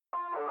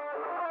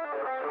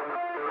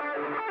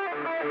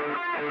All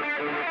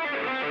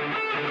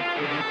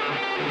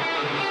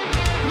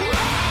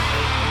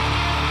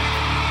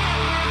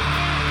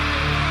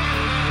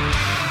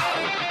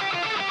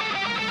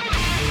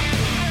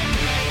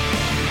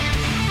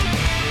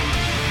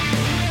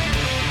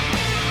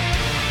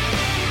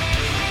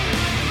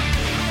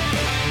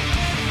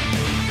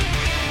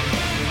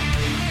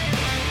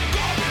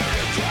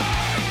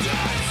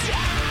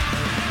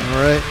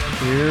right,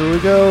 here we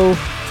go.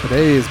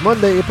 Today is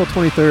Monday, April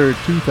 23rd,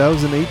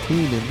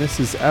 2018, and this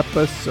is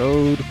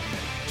episode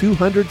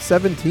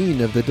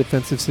 217 of the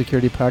Defensive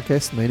Security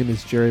Podcast. My name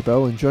is Jerry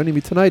Bell, and joining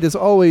me tonight, as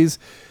always,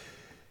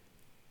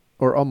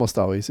 or almost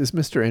always, is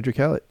Mr. Andrew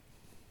Callett.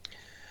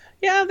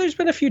 Yeah, there's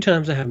been a few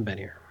times I haven't been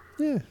here.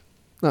 Yeah,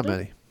 not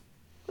many.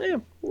 Yeah.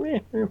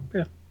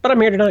 But I'm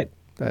here tonight.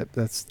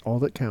 That's all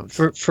that counts.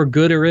 For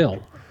good or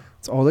ill.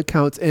 It's all that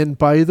counts. And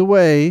by the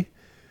way,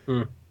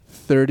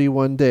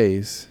 31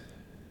 days.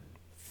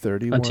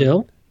 31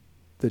 until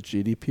the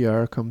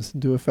GDPR comes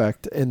into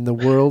effect and the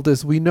world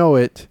as we know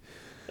it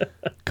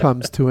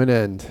comes to an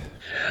end.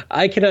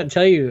 I cannot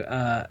tell you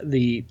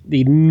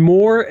the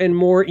more and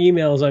more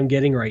emails I'm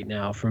getting right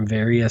now from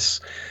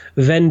various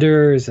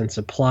vendors and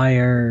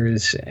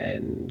suppliers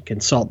and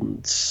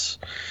consultants.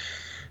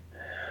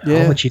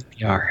 Yeah, all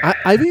GDPR.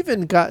 I've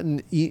even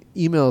gotten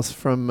emails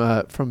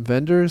from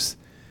vendors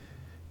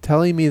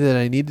telling me that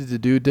I needed to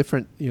do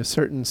different,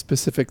 certain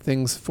specific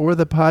things for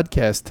the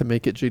podcast to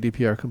make it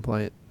GDPR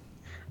compliant.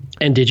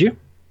 And did you?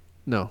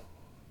 No.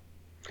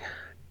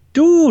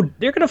 Dude,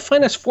 they're going to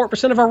fine us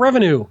 4% of our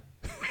revenue.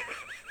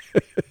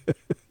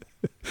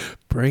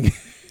 Bring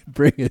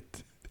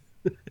it.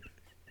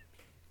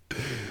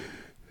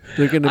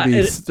 They're going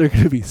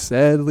to be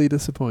sadly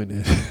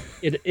disappointed.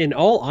 In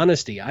all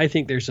honesty, I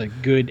think there's a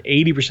good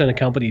 80% of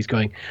companies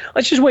going,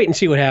 let's just wait and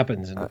see what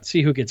happens and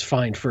see who gets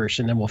fined first,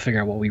 and then we'll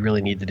figure out what we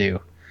really need to do.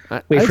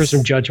 Wait for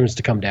some judgments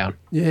to come down.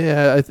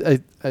 Yeah,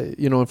 I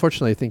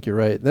unfortunately, I think you're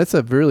right. That's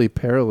a really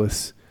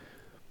perilous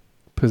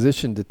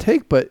position to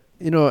take, but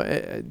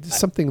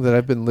something that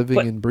I've been living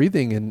and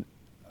breathing, and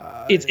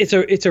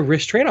it's a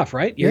risk trade-off,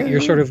 right?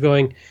 You're sort of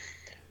going,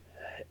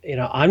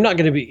 I'm not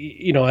going to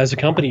be, as a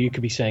company, you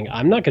could be saying,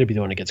 I'm not going to be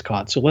the one that gets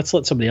caught. So let's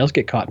let somebody else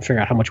get caught and figure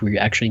out how much we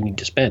actually need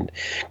to spend.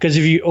 Because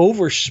if you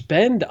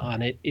overspend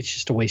on it, it's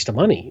just a waste of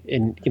money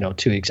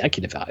to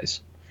executive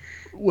eyes.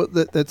 Well,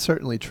 that's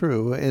certainly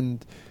true.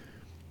 And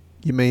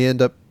you may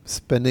end up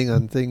spending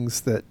on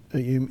things that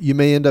you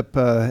may end up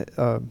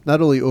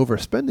not only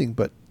overspending,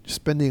 but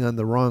spending on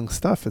the wrong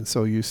stuff. And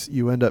so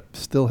you end up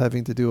still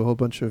having to do a whole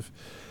bunch of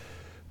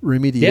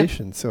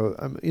remediation. Yeah. So,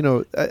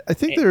 I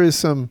think there is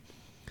some...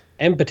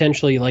 And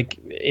potentially like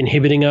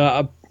inhibiting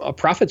a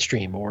profit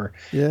stream or,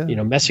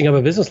 messing up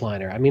a business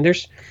liner. I mean,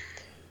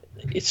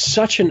 it's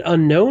such an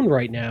unknown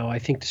right now, I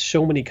think, to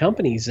so many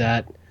companies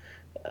that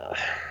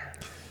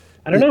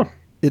I don't know.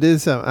 It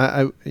is.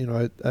 I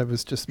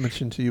was just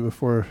mentioning to you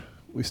before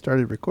we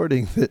started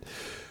recording that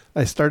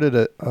I started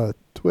a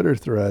Twitter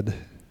thread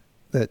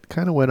that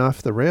kind of went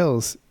off the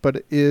rails, but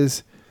it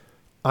is,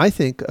 I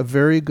think, a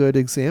very good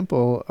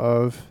example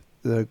of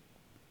the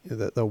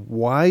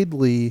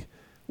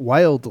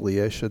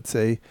wildly, I should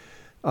say,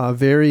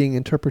 varying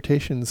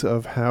interpretations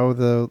of how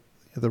the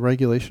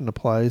regulation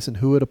applies and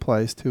who it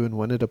applies to and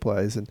when it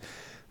applies. And,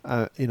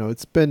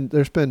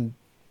 there's been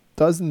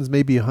dozens,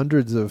 maybe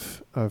hundreds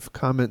of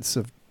comments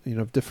of,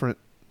 different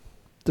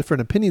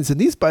opinions.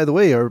 And these, by the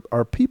way,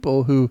 are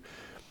people who,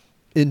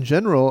 in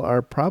general,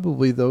 are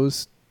probably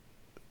those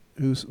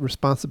whose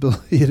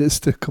responsibility it is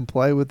to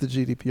comply with the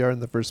GDPR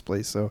in the first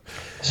place. So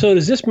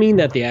does this mean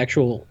that the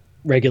actual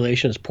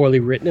regulation is poorly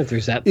written, if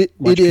there's that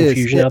much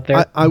confusion out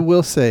there? I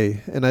will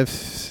say, and I've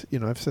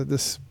said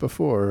this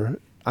before,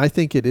 I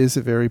think it is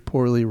a very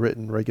poorly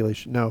written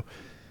regulation. Now,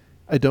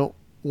 I don't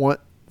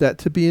want that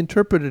to be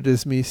interpreted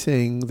as me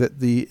saying that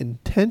the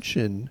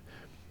intention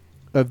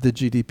of the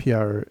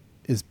GDPR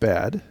is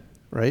bad,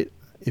 right?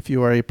 If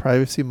you are a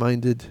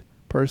privacy-minded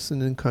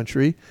person and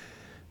country,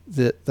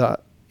 the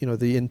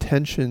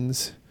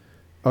intentions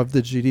of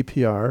the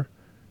GDPR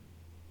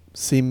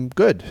seem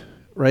good,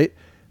 right?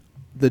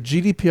 The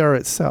GDPR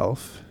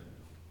itself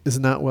is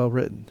not well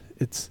written.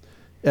 It's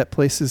at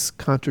places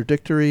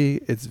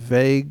contradictory. It's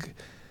vague.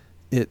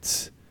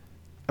 It's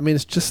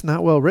just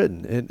not well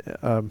written.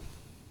 And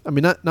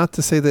not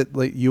to say that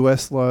like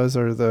U.S. laws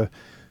are the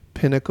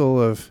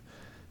pinnacle of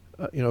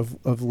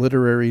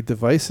literary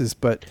devices,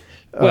 but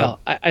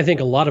I think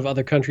a lot of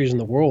other countries in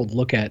the world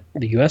look at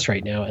the U.S.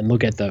 right now and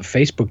look at the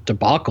Facebook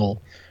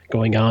debacle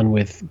going on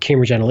with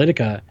Cambridge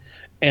Analytica,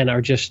 and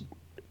are just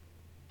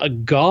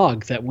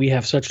agog that we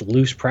have such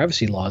loose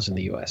privacy laws in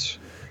the U.S.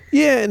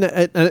 Yeah, and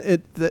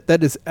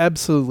that is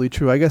absolutely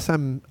true. I guess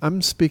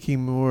I'm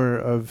speaking more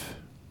of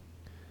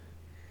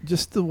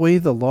just the way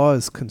the law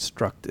is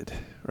constructed,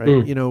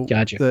 right?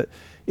 Gotcha.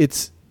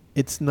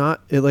 It's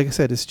not, like I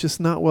said, it's just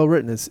not well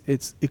written.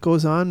 It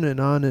goes on and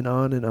on and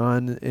on and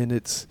on, and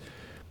it's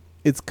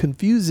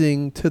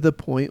confusing to the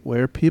point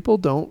where people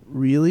don't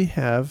really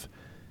have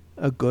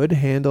a good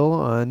handle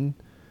on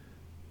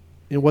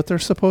what they're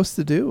supposed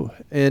to do.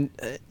 And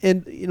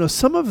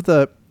some of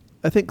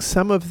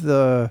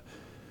the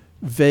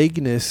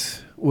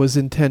vagueness was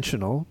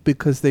intentional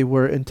because they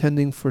were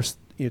intending for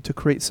to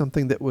create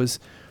something that was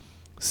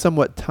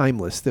somewhat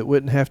timeless, that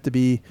wouldn't have to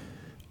be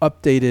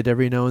updated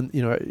every now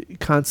and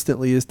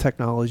constantly as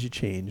technology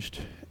changed.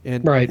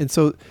 And right. And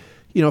so,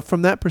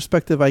 from that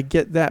perspective, I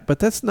get that, but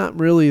that's not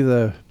really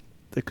the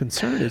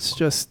concern. It's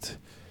just.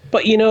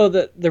 But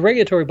the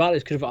regulatory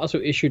bodies could have also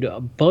issued a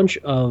bunch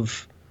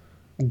of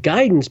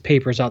guidance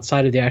papers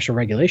outside of the actual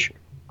regulation.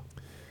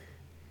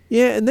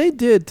 Yeah, and they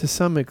did to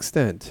some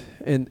extent.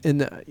 And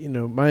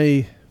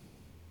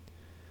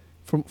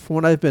from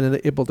what I've been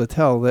able to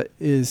tell, that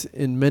is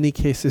in many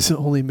cases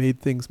only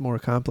made things more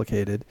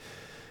complicated.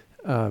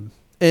 I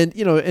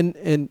mean,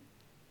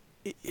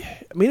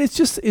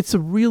 it's a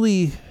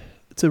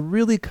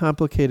really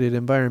complicated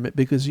environment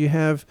because you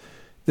have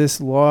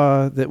this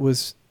law that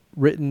was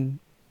written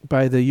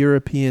by the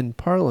European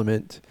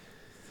Parliament,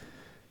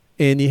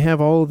 and you have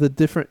all the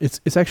different.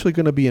 It's actually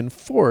going to be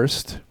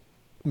enforced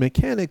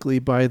mechanically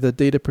by the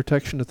data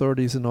protection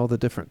authorities in all the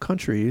different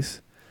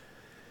countries,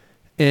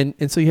 and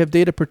so you have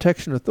data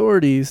protection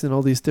authorities in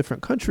all these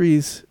different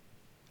countries.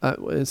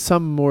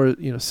 Some more,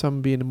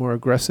 some being more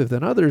aggressive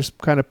than others,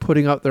 kind of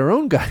putting out their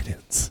own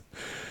guidance,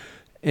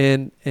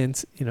 and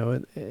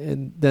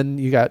then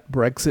you got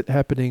Brexit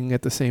happening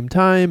at the same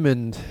time,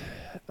 and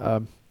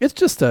it's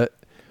just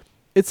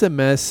it's a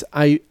mess.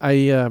 I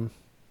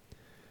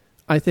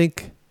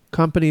think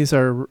companies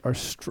are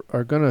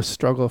going to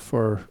struggle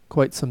for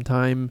quite some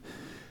time.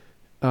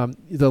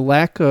 The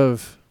lack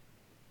of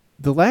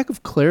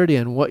clarity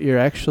on what you're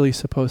actually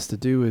supposed to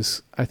do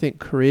is, I think,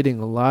 creating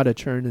a lot of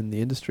churn in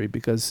the industry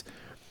because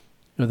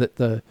that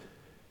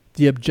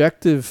the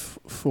objective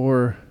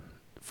for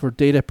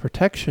data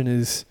protection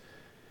is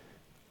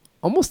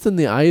almost in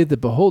the eye of the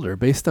beholder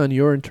based on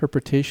your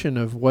interpretation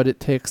of what it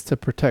takes to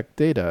protect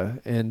data.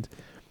 And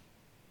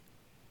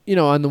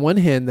on the one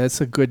hand,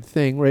 that's a good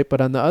thing, right? But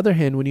on the other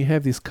hand, when you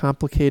have these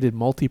complicated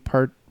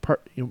multi-party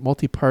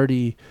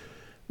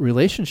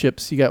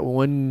relationships, you got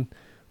one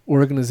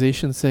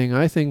organization saying,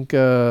 I think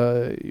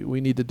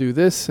we need to do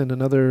this, and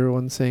another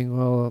one saying,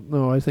 well,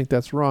 no, I think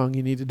that's wrong.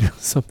 You need to do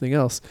something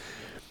else.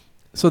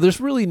 So there's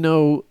really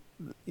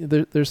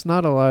there's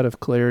not a lot of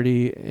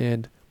clarity,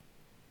 and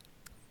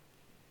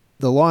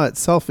the law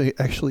itself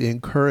actually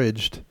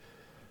encouraged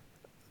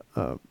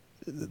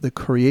the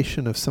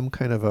creation of some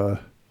kind of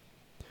a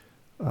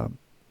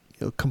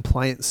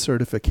compliance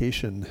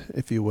certification,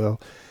 if you will,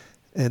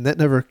 and that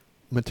never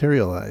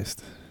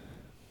materialized.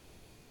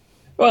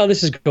 Well,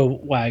 this is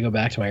why I go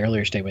back to my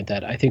earlier statement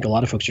that I think a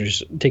lot of folks are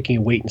just taking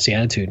a wait and see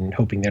attitude and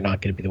hoping they're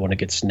not going to be the one that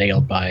gets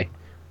nailed by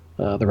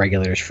the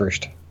regulators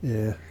first.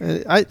 Yeah,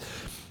 I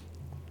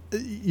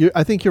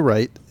think you're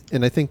right,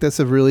 and I think that's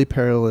a really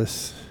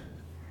perilous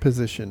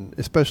position,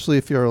 especially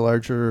if you're a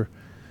larger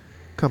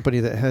company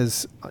that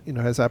has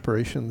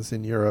operations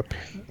in Europe.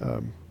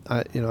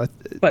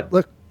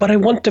 But I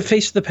want to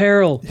face the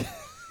peril.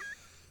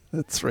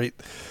 That's right.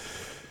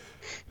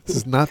 This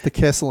is not the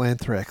Castle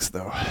Anthrax,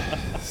 though.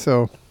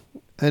 So,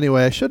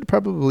 anyway, I should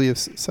probably have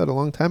said a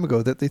long time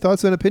ago that the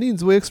thoughts and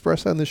opinions we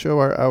express on the show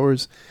are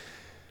ours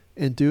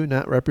and do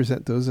not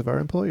represent those of our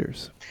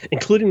employers,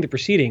 including the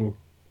preceding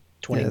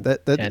 20. Yeah,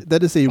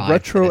 that is a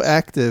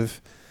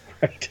retroactive.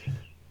 Right.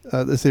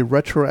 That's a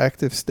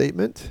retroactive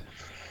statement.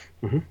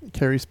 Mm-hmm. It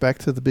carries back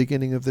to the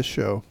beginning of the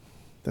show.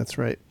 That's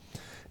right,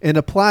 and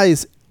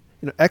applies,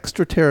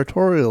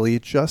 extraterritorially,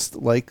 just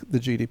like the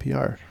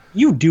GDPR.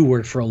 You do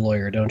work for a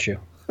lawyer, don't you?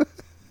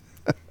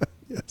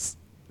 Yes.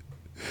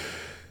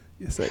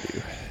 Yes, I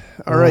do.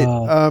 All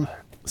right.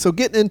 So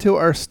getting into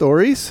our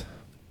stories.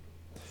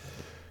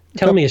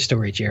 Tell me a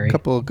story, Jerry. A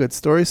couple of good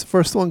stories.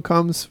 First one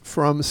comes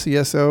from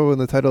CSO, and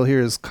the title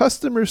here is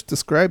Customers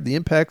Describe the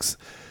Impacts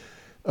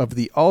of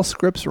the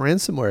Allscripts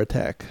Ransomware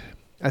Attack.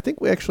 I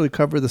think we actually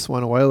covered this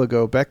one a while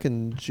ago. Back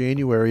in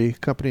January, a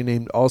company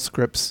named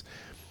Allscripts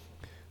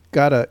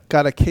got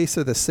a case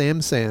of the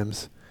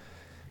Sam-Sams.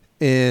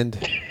 And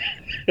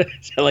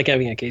is that like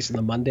having a case of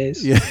the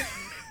Mondays? Yeah,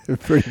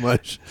 pretty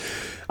much.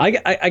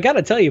 I got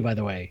to tell you, by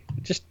the way,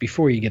 just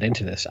before you get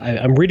into this,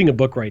 I'm reading a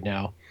book right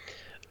now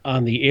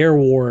on the air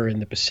war in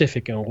the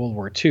Pacific in World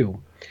War II.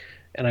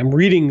 And I'm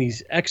reading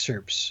these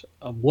excerpts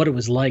of what it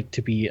was like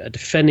to be a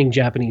defending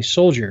Japanese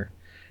soldier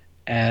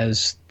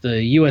as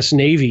the U.S.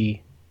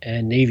 Navy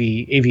and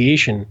Navy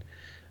aviation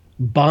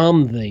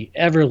bombed the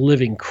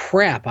ever-living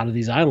crap out of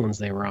these islands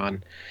they were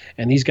on.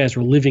 And these guys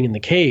were living in the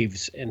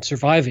caves and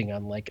surviving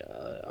on like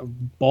a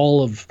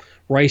ball of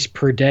rice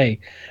per day.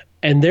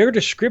 And their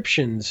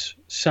descriptions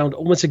sound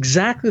almost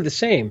exactly the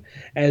same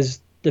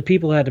as the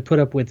people who had to put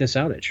up with this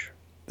outage.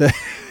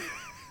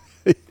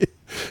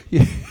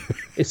 Yeah.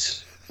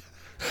 It's.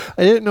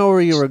 I didn't know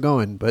where you were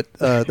going, but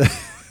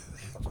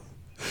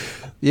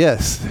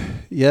yes.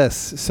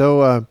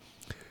 So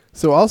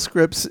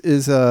Allscripts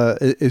is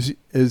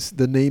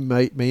the name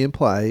may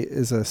imply,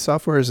 is a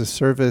software as a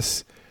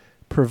service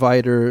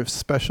provider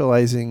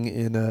specializing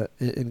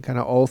in kind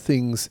of all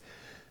things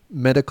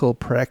medical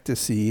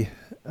practice-y.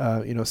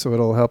 So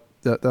it'll help.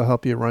 They'll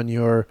help you run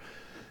your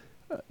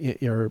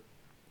your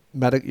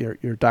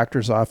your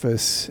doctor's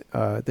office.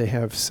 They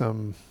have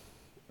some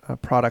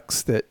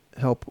products that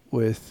help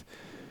with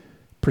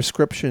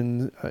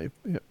prescription,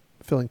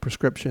 filling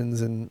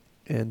prescriptions and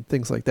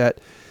things like that.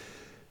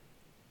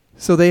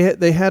 So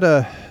they had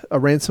a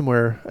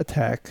ransomware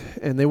attack,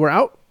 and they were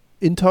out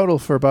in total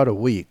for about a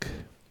week.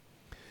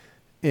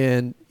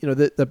 And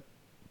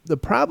the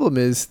problem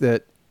is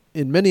that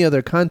in many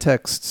other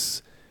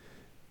contexts,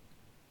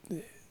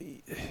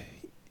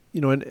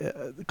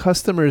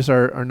 customers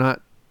are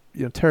not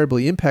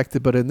terribly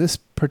impacted, but in this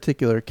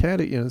particular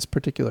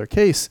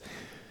case,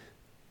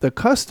 the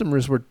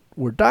customers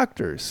were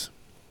doctors,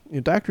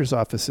 doctors'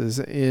 offices,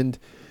 and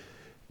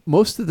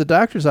most of the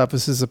doctors'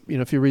 offices,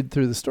 if you read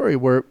through the story,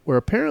 were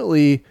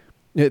apparently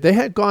they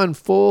had gone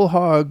full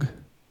hog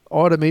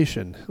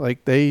automation.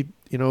 Like they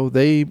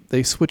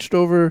switched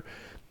over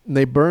and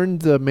they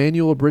burned the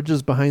manual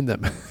bridges behind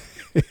them,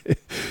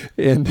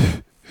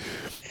 and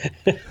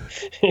they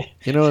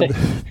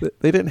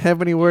didn't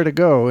have anywhere to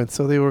go, and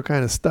so they were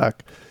kind of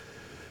stuck.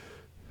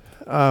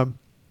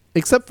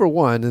 Except for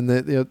one, and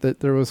that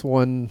there was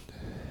one,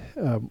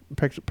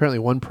 apparently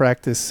one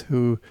practice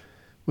who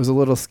was a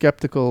little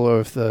skeptical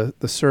of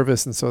the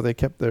service, and so they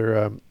kept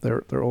their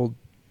old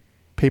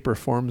paper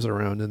forms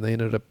around, and they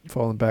ended up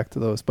falling back to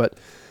those. But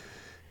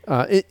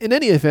in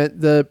any event,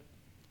 the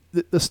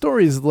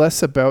story is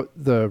less about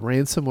the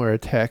ransomware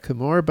attack and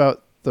more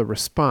about the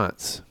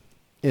response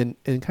and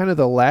kind of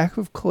the lack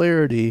of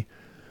clarity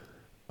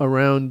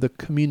around the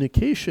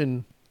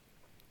communication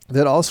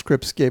that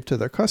Allscripts gave to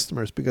their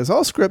customers, because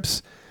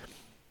Allscripts,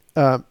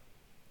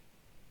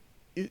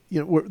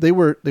 they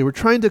were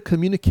trying to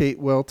communicate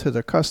well to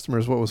their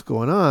customers what was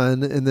going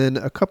on, and then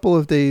a couple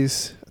of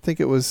days, I think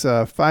it was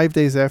 5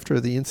 days after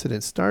the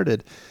incident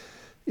started,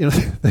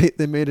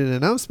 they made an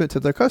announcement to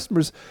their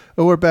customers,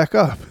 "Oh, we're back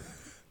up,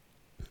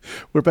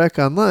 we're back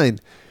online."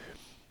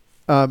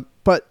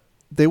 But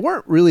they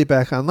weren't really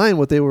back online.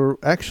 What they were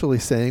actually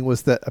saying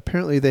was that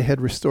apparently they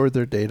had restored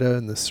their data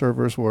and the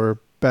servers were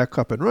back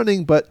up and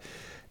running. But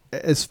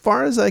as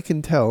far as I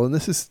can tell, and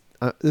this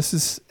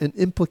is an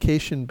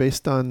implication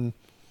based on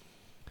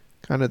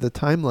kind of the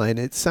timeline,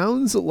 it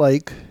sounds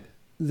like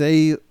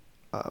they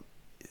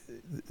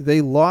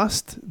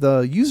lost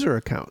the user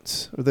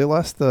accounts, or they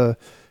lost the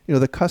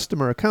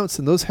customer accounts,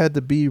 and those had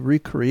to be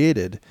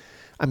recreated.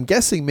 I'm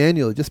guessing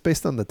manually, just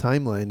based on the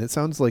timeline. It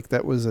sounds like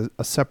that was a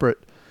separate,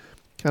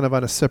 kind of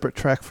on a separate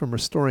track from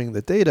restoring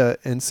the data.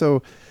 And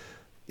so,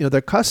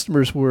 their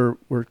customers were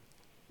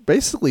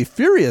basically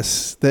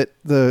furious that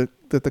the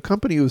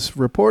company was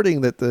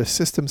reporting that the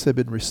systems had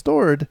been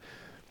restored,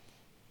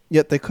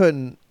 yet they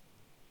couldn't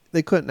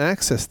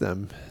access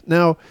them.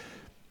 Now,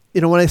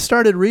 when I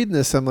started reading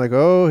this, I'm like,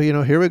 oh,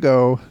 here we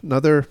go,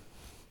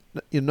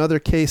 another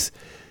case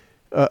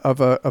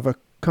of a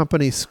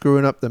company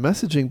screwing up the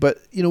messaging. But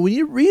when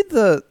you read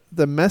the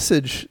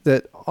message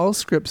that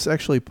Allscripts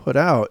actually put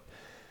out,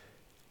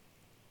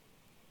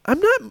 I'm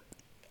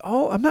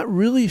not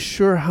really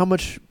sure how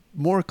much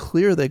more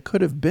clear they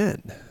could have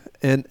been,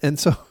 and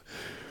so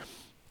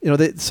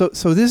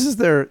so this is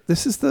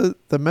the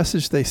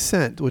message they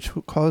sent, which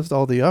caused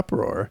all the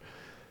uproar.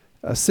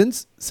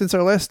 Since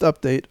our last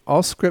update,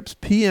 Allscripts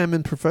PM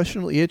and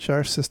professional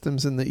EHR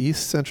systems in the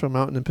East, Central,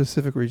 Mountain, and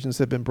Pacific regions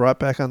have been brought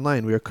back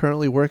online. We are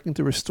currently working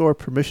to restore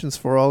permissions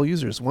for all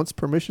users. Once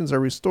permissions are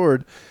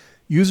restored,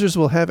 users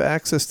will have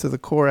access to the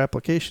core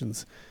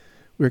applications.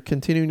 We're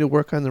continuing to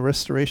work on the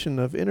restoration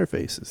of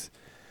interfaces.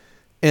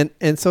 And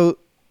so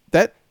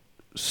that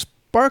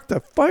sparked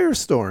a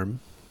firestorm.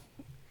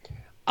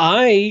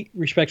 I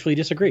respectfully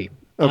disagree.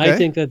 Okay. I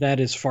think that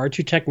is far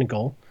too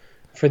technical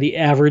for the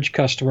average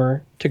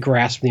customer to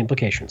grasp the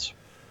implications.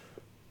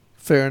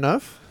 Fair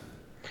enough.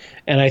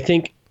 And I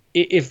think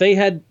if they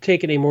had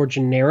taken a more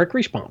generic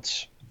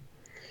response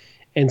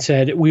and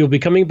said, we will be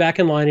coming back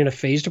in line in a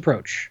phased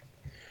approach,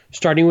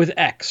 starting with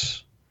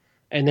X,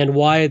 and then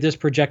Y at this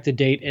projected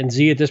date, and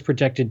Z at this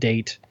projected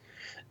date.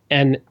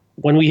 And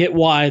when we hit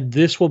Y,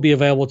 this will be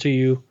available to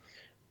you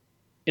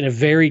in a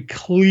very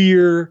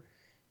clear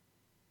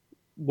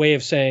way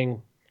of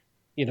saying,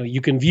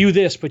 you can view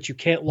this, but you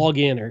can't log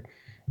in. Or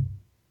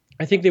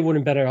I think they would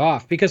have been better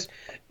off, because,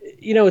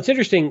 it's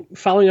interesting,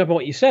 following up on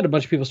what you said, a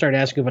bunch of people started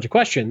asking a bunch of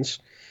questions,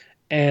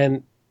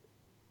 and,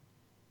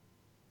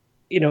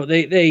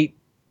 they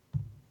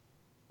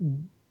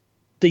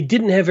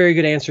didn't have very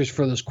good answers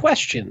for those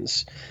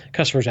questions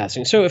customers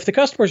asking. So if the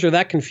customers are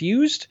that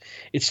confused,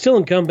 it's still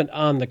incumbent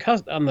on the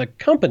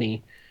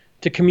company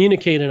to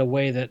communicate in a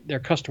way that their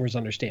customers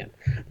understand.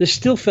 This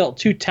still felt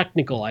too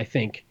technical, I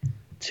think,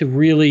 to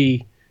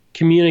really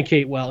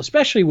communicate well,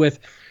 especially with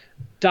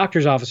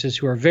doctors' offices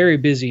who are very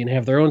busy and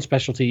have their own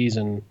specialties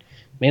and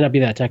may not be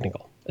that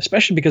technical,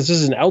 especially because this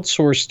is an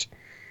outsourced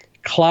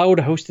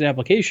cloud-hosted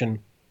application.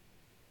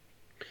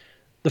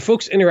 The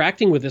folks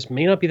interacting with this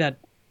may not be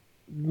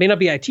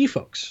IT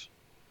folks.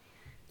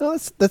 No,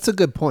 that's a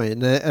good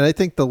point. And I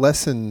think the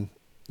lesson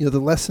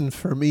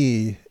for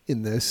me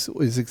in this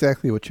is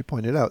exactly what you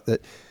pointed out,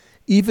 that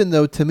even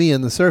though to me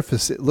on the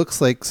surface it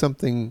looks like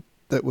something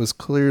that was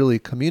clearly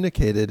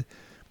communicated,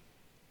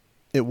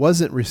 it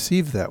wasn't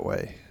received that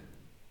way.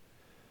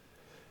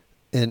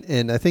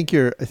 And I think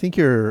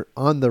you're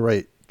on the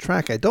right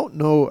track. I don't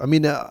know. I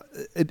mean,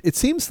 it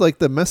seems like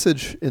the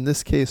message in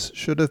this case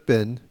should have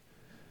been,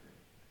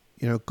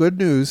 good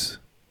news,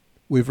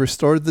 we've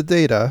restored the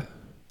data.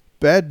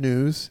 Bad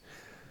news,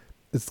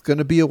 it's going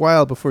to be a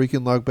while before you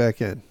can log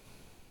back in.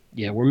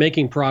 Yeah, we're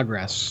making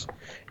progress,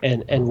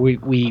 and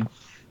we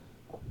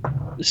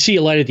see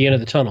a light at the end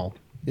of the tunnel.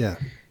 Yeah,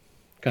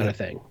 kind of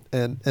thing.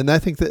 And I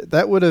think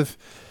that would have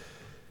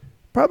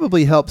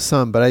probably helped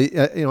some, but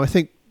I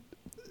think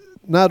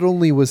not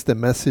only was the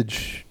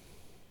message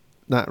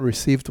not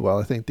received well,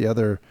 I think the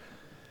other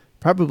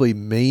probably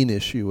main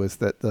issue was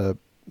that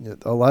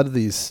a lot of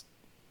these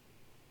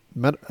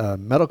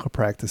medical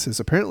practices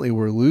apparently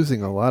were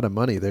losing a lot of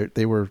money.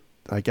 They were,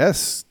 I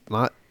guess,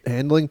 not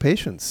handling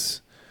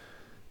patients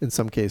in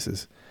some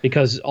cases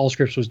because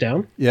Allscripts was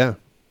down. Yeah.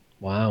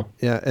 Wow.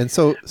 Yeah, and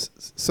so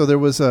there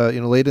was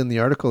late in the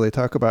article they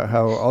talk about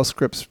how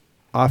Allscripts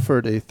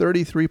offered a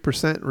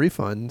 33%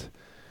 refund.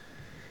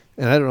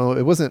 And I don't know,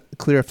 it wasn't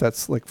clear if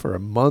that's like for a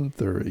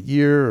month or a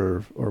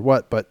year or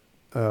what, but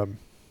the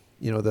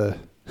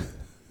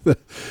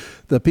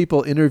the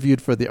people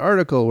interviewed for the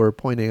article were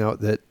pointing out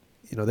that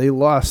they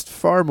lost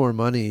far more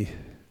money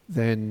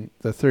than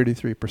the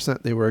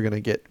 33% they were going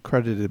to get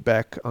credited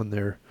back on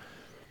their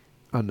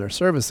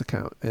service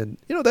account. And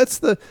that's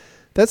the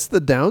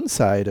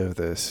downside of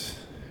this.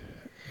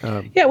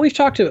 Yeah, we've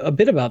talked a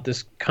bit about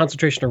this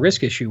concentration of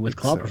risk issue with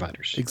cloud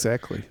providers.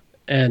 Exactly.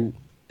 And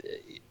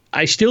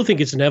I still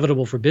think it's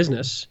inevitable for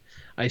business.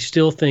 I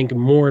still think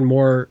more and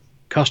more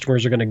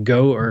customers are going to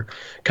go, or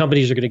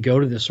companies are going to go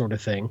to this sort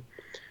of thing.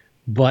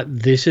 But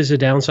this is a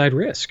downside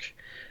risk.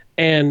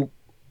 And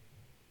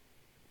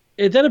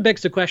then it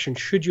begs the question,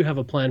 should you have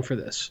a plan for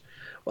this?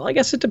 Well, I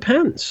guess it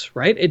depends,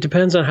 right? It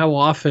depends on how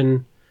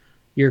often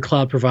your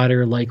cloud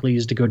provider likely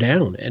is to go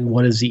down and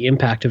what is the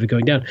impact of it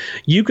going down.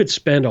 You could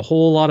spend a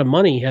whole lot of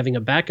money having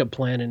a backup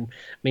plan and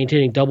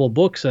maintaining double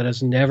books that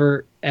is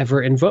never,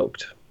 ever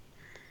invoked.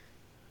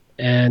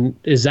 And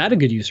is that a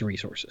good use of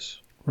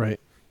resources? Right.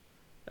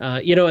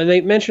 And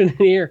they mentioned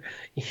here,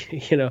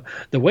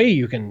 the way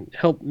you can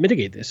help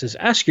mitigate this is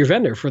ask your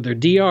vendor for their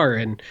DR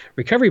and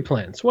recovery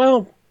plans.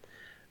 Well,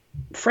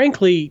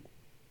 frankly,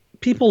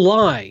 people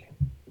lie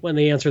when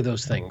they answer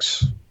those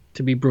things,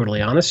 to be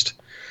brutally honest.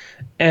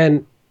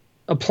 And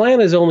a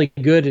plan is only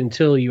good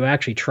until you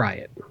actually try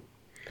it.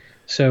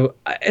 So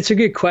it's a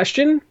good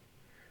question,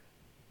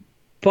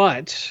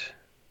 but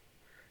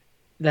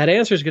that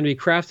answer is going to be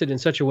crafted in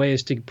such a way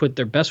as to put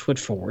their best foot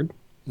forward,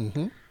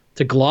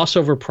 to gloss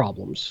over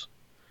problems.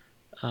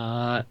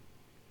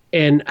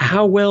 And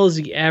how well is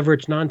the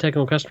average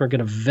non-technical customer going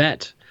to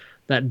vet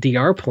that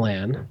DR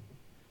plan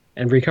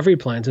and recovery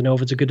plan to know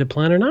if it's a good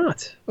plan or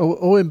not?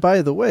 Oh, and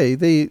by the way,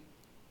 they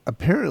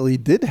apparently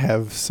did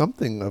have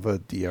something of a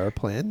DR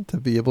plan to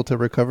be able to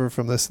recover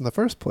from this in the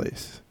first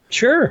place.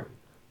 Sure.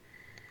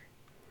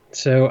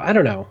 So I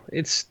don't know.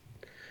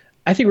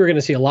 I think we're going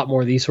to see a lot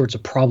more of these sorts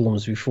of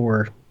problems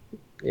before,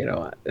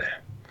 Yeah.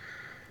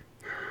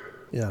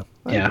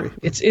 I agree.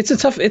 It's a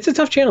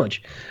tough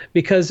challenge,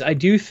 because I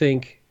do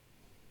think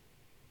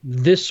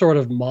this sort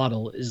of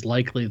model is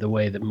likely the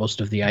way that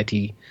most of the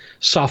IT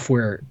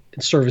software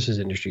and services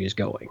industry is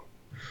going.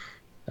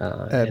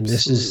 And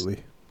this is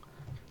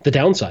the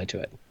downside to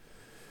it.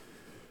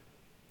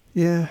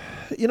 Yeah.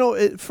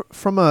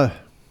 From a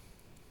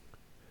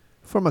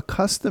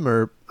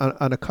customer,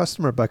 on a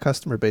customer by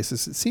customer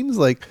basis, it seems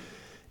like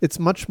it's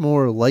much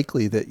more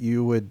likely that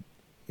you would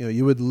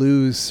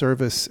lose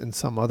service in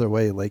some other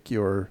way, like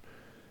a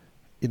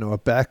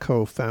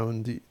backhoe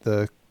found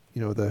the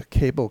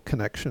cable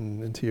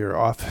connection into your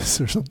office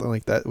or something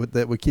like that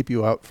would keep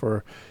you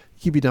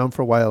down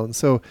for a while. And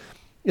so,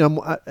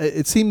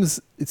 it seems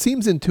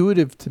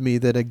intuitive to me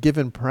that a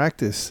given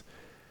practice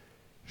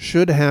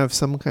should have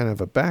some kind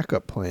of a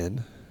backup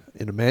plan,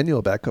 a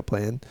manual backup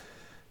plan,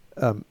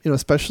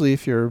 especially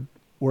if you're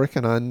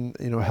working on,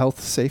 health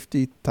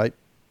safety type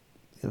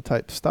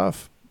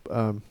stuff.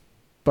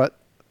 But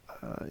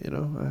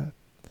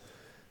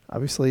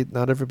obviously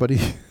not everybody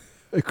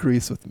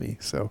agrees with me.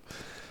 So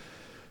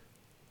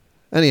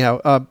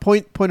anyhow,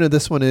 point of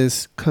this one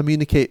is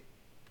communicate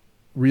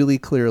really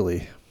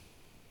clearly.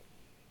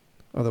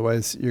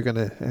 Otherwise, you're going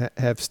to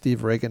have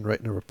Steve Reagan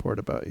writing a report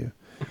about you.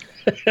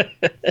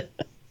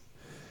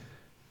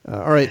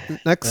 All right.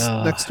 Next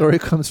story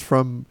comes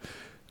from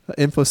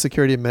Info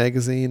Security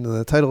Magazine. And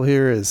the title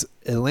here is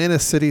Atlanta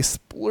City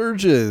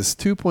Splurges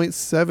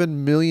 $2.7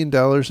 million in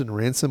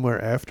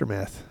ransomware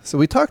aftermath. So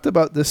we talked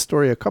about this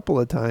story a couple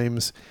of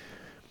times.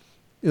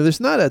 There's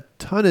not a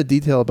ton of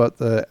detail about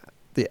the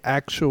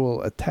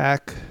actual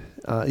attack,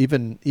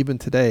 even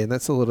today. And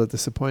that's a little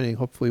disappointing.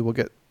 Hopefully we'll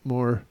get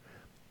more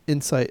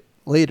insight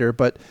later,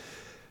 but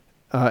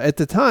at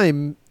the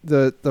time,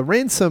 the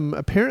ransom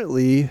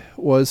apparently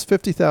was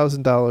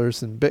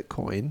 $50,000 in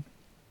Bitcoin.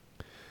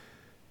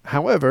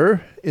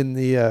 However, in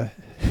the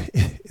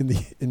in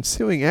the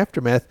ensuing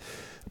aftermath,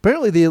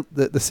 apparently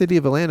the city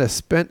of Atlanta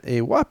spent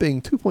a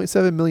whopping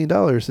 $2.7 million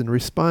in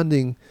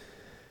responding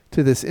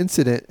to this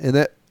incident, and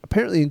that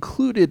apparently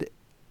included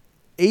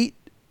 8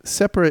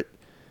 separate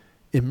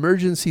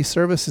emergency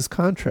services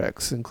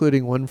contracts,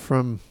 including one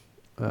from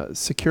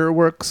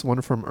SecureWorks,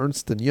 one from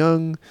Ernst &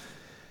 Young,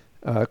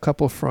 a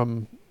couple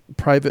from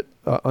private,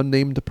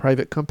 unnamed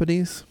private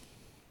companies.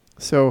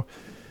 So,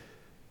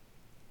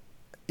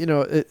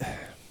 it's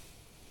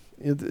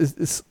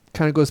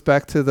kind of goes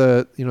back to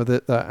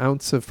the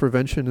ounce of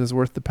prevention is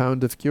worth the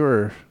pound of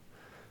cure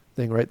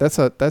thing, right? That's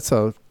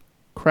a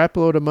crap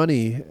load of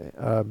money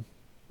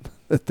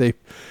that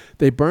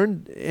they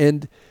burned,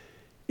 and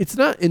it's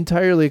not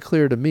entirely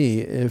clear to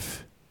me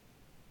if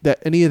that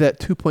any of that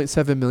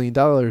 $2.7 million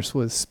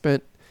was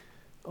spent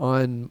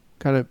on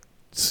kind of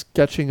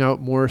sketching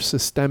out more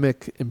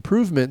systemic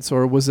improvements,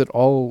 or was it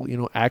all,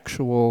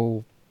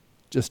 actual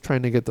just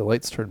trying to get the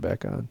lights turned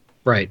back on?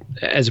 Right.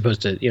 As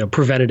opposed to,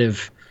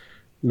 preventative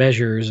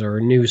measures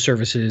or new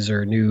services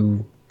or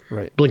new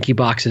blinky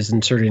boxes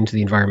inserted into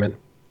the environment.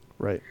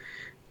 Right.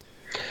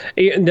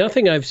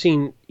 Nothing I've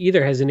seen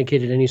either has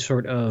indicated any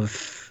sort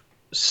of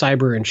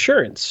cyber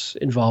insurance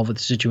involved with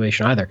the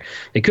situation either.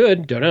 They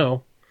could, don't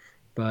know,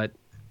 but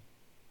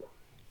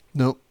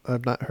nope,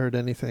 I've not heard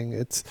anything.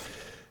 It's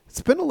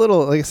been a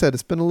little, like I said,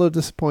 it's been a little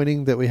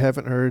disappointing that we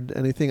haven't heard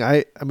anything.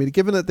 I mean,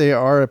 given that they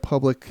are a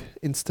public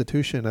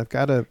institution, I've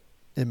got to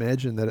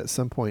imagine that at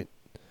some point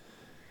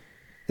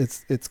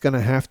it's going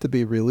to have to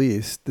be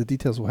released. The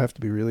details will have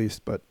to be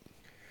released, but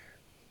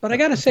I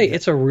got to say,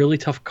 it's a really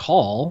tough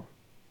call,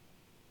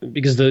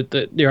 because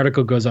the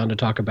article goes on to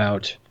talk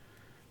about,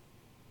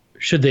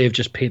 should they have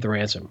just paid the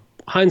ransom?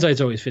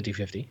 Hindsight's always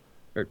 50-50.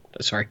 Or,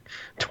 sorry,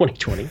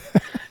 2020.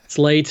 It's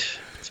late.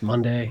 It's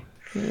Monday.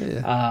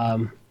 Yeah.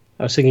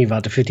 I was thinking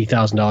about the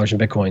 $50,000 in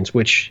Bitcoins,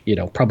 which,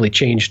 probably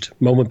changed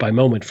moment by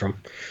moment from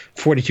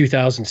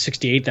 42,000,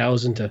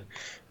 68,000 to,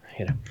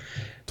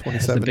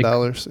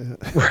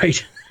 $27.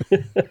 Right.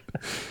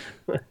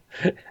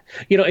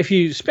 If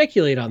you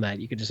speculate on that,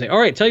 you could just say, all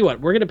right, tell you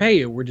what, we're going to pay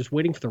you. We're just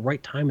waiting for the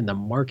right time in the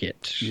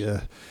market.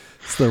 Yeah.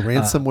 It's the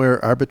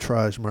ransomware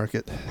arbitrage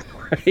market.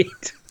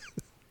 Right.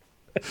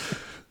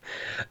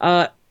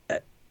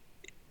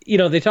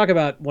 They talk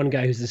about one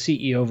guy who's the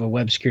CEO of a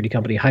web security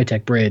company, High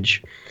Tech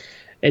Bridge,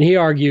 and he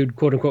argued,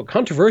 quote unquote,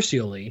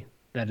 controversially,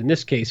 that in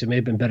this case, it may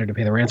have been better to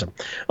pay the ransom.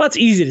 Well, it's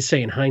easy to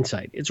say in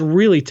hindsight. It's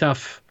really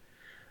tough,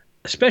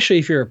 especially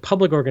if you're a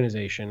public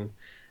organization.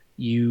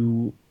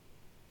 You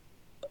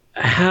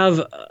have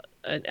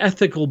an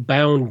ethical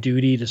bound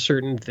duty to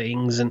certain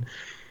things, and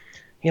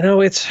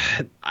it's.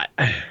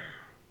 I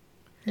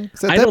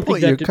don't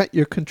think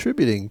you're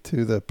contributing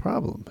to the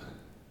problem,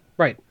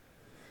 right?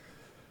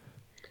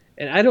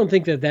 And I don't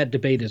think that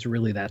debate is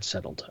really that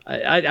settled.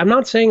 I'm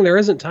not saying there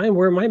isn't time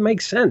where it might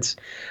make sense,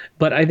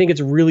 but I think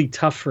it's really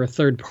tough for a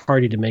third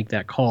party to make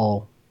that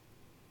call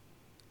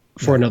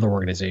for another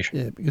organization.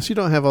 Yeah, because you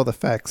don't have all the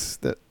facts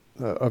that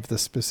of the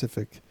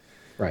specific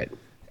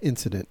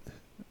incident.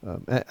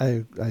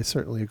 I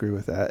certainly agree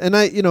with that, and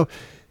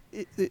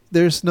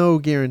there's no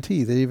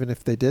guarantee that even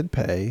if they did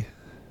pay,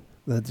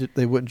 that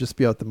they wouldn't just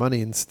be out the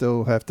money and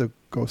still have to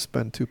go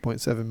spend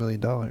 $2.7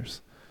 million.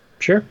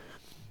 Sure.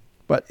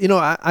 But,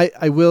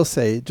 I will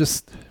say,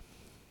 just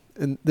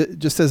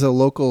as a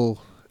local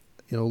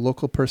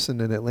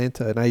person in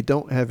Atlanta, and I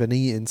don't have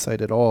any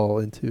insight at all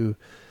into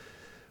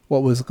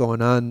what was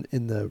going on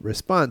in the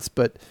response,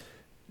 but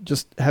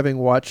just having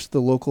watched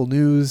the local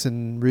news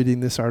and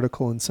reading this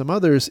article and some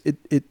others,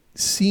 it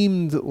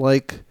seemed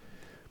like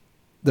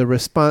the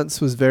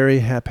response was very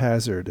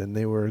haphazard, and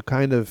they were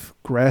kind of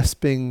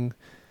grasping,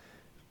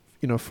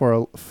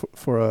 for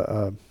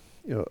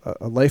a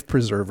life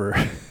preserver.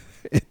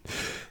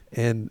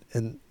 And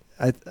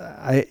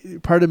I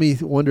part of me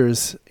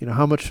wonders,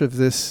 how much of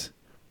this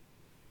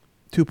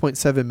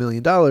 $2.7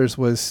 million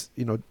was,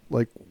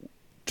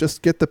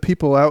 just get the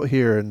people out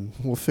here and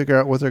we'll figure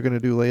out what they're going to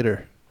do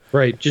later.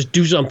 Right. Just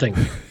do something.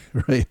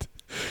 Right.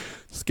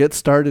 Just get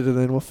started and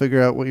then we'll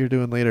figure out what you're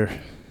doing later.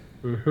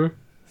 Mm-hmm.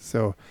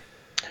 So,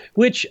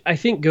 which I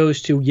think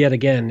goes to, yet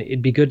again,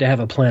 it'd be good to have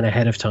a plan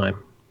ahead of time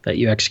that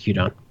you execute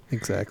on.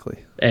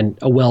 Exactly. And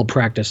a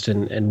well-practiced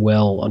and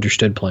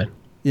well-understood plan.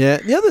 Yeah,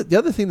 the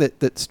other thing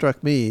that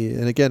struck me,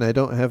 and again, I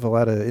don't have a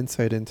lot of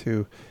insight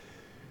into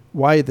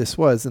why this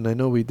was, and I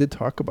know we did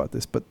talk about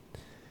this, but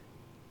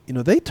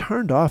they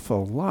turned off a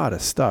lot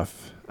of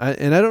stuff,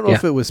 and I don't know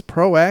if it was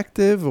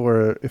proactive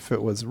or if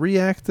it was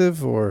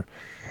reactive, or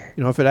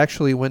if it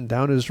actually went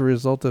down as a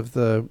result of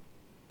the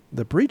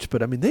breach.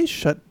 But I mean, they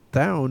shut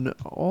down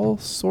all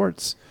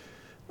sorts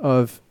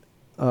of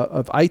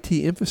IT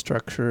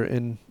infrastructure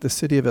in the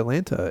city of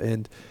Atlanta,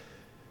 and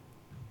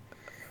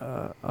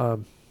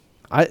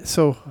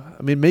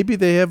maybe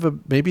they had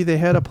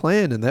a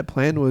plan, and that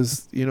plan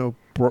was,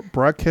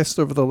 broadcast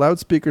over the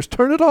loudspeakers,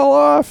 turn it all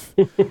off,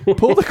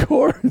 pull the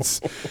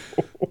cords.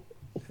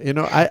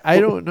 I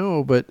don't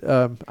know, but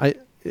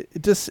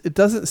it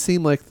doesn't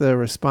seem like the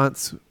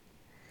response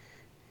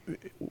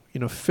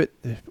fit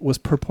was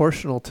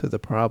proportional to the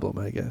problem,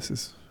 I guess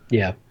is.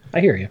 Yeah, I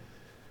hear you.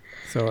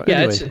 So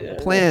Yeah, anyway,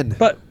 plan.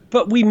 But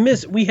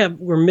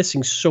we're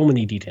missing so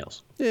many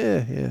details.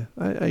 Yeah,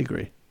 I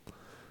agree.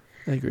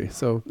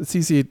 So it's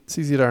easy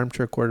to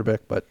armchair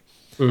quarterback, but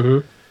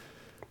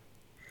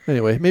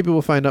anyway, maybe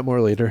we'll find out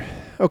more later.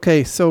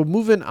 Okay, so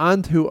moving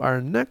on to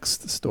our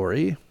next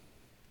story.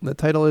 The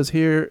title is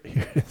here.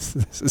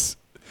 This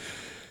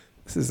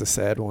is a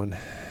sad one.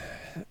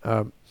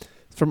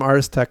 It's from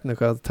Ars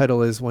Technica. The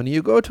title is "When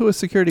you go to a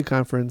security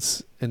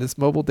conference and its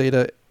mobile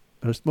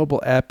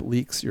app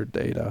leaks your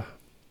data."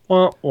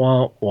 Wah,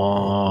 wah,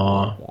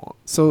 wah.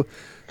 So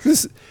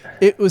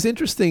it was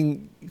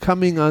interesting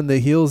coming on the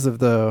heels of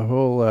the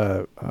whole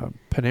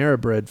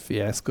Panera Bread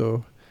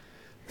fiasco.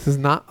 This is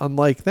not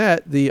unlike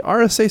that. The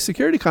RSA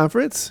Security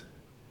Conference.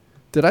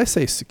 Did I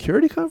say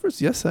security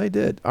conference? Yes, I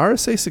did.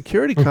 RSA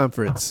Security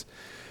Conference.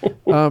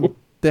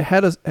 That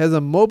has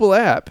a mobile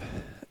app,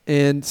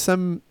 and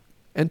some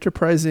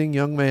enterprising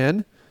young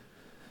man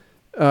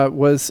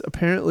was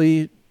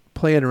apparently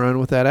playing around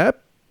with that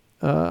app,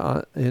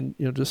 and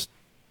just,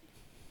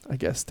 I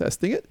guess,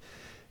 testing it,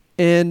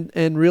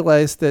 and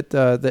realized that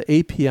the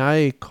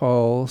API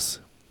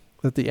calls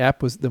that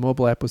the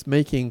mobile app was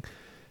making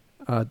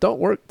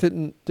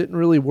didn't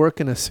really work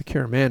in a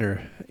secure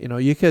manner.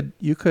 You could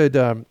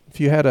if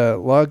you had a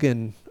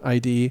login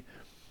ID,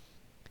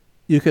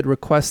 you could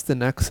request an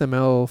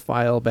XML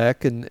file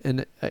back,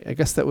 and I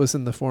guess that was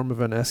in the form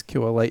of an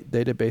SQLite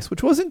database,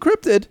 which was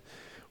encrypted,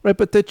 right?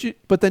 But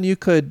then you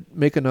could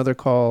make another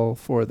call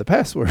for the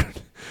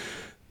password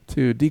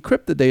to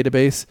decrypt the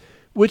database,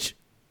 which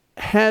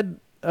had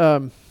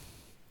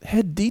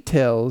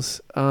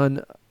details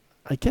on,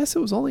 I guess it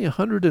was only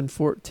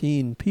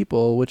 114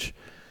 people, which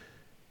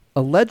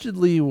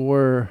allegedly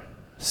were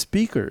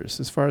speakers,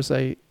 as far as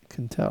I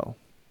can tell.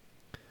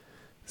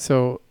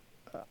 So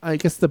I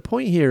guess the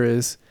point here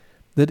is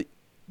that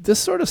this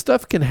sort of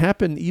stuff can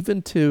happen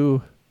even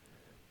to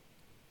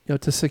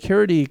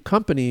security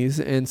companies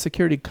and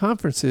security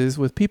conferences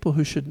with people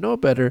who should know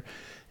better.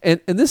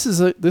 And this,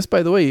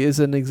 by the way, is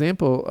an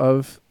example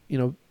of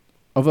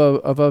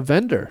a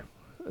vendor.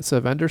 It's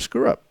a vendor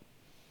screw up.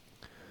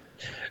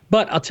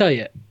 But I'll tell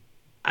you,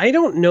 I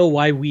don't know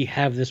why we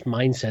have this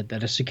mindset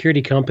that a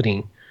security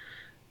company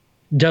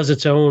does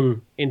its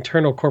own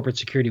internal corporate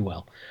security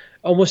well.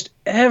 Almost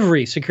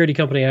every security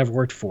company I've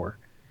worked for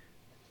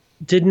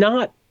did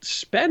not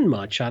spend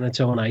much on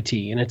its own IT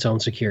and its own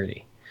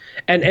security.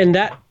 And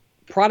that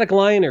product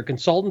line or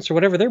consultants or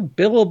whatever, they're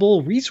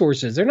billable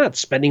resources. They're not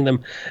spending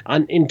them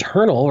on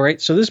internal, right?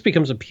 So this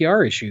becomes a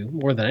PR issue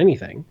more than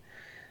anything.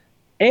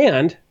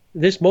 And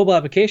this mobile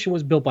application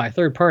was built by a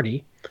third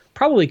party,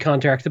 probably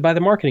contracted by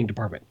the marketing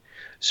department.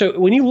 So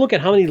when you look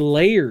at how many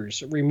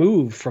layers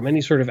removed from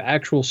any sort of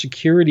actual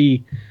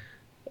security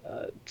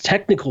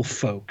technical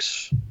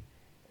folks,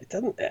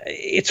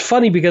 it's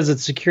funny because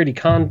it's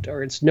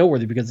or it's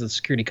noteworthy because it's a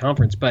security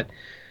conference, but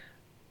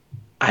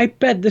I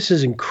bet this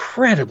is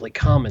incredibly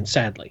common,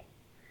 sadly.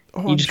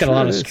 You just got a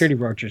lot of security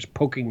roaches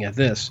poking at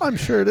this. I'm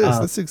sure it is.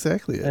 That's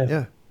exactly it.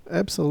 Yeah,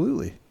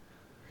 absolutely.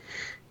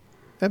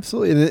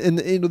 Absolutely. And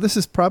this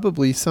is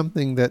probably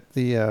something that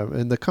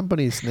and the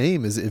company's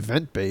name is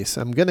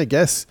EventBase. I'm going to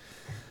guess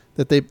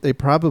that they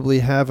probably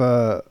have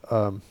a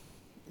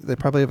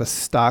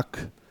stock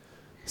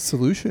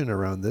solution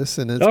around this,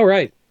 and it's, oh,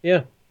 right.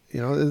 Yeah.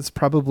 It's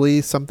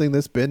probably something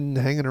that's been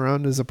hanging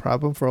around as a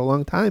problem for a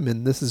long time,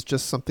 and this is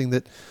just something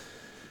that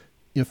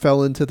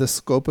fell into the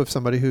scope of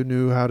somebody who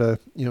knew how to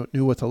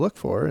knew what to look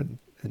for,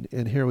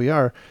 and here we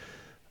are.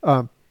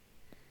 But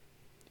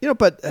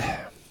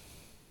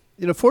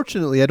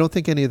fortunately, I don't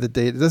think any of the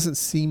data, it doesn't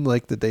seem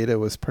like the data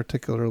was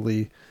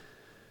particularly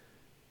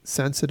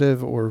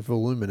sensitive or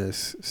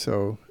voluminous.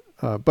 So,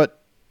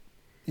 but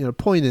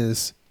point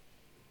is,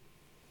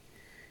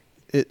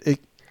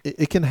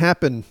 it can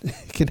happen.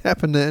 It can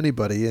happen to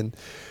anybody, and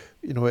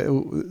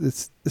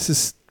this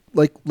is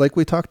like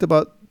we talked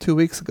about 2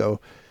 weeks ago.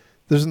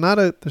 There's not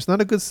a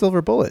good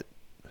silver bullet.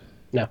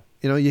 No.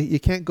 You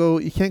can't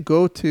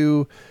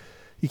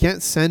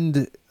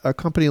send a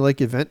company like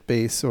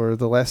EventBase or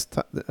the last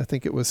I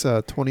think it was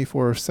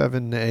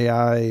 24/7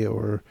 AI,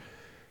 or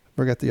I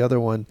forgot the other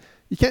one.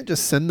 You can't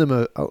just send them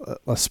a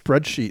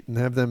spreadsheet and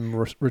have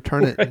them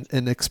return it right.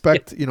 and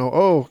expect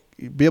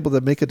be able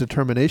to make a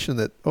determination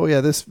that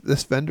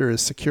this vendor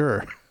is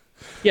secure.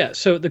 Yeah.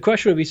 So the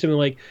question would be something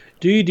like,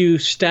 do you do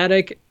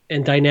static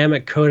and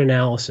dynamic code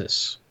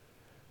analysis?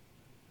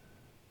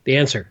 The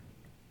answer,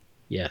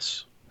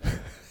 yes.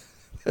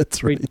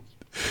 That's right.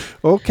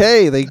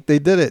 Okay, they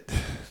did it.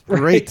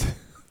 Great. Right.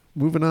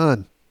 Moving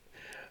on.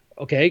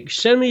 Okay,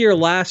 send me your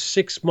last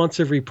 6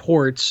 months of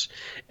reports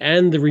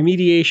and the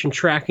remediation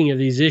tracking of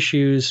these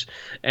issues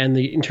and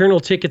the internal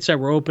tickets that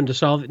were open to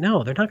solve it.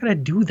 No, they're not going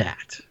to do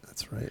that.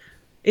 That's right.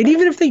 And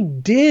even if they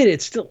did,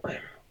 it's still...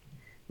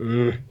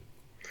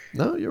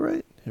 No, you're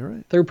right.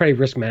 Third-party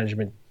risk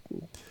management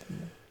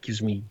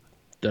gives me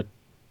the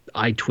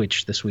eye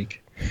twitch this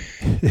week.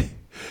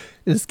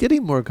 It's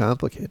getting more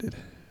complicated.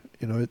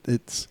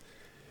 It's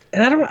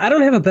And I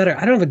don't have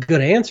a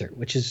good answer,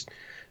 which is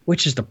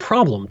the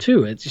problem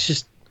too. It's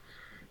just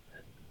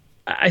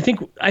I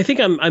think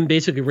I'm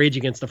basically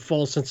raging against the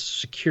false sense of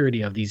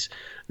security of these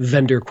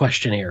vendor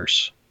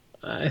questionnaires.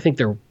 I think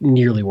they're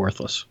nearly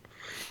worthless.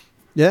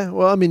 Yeah,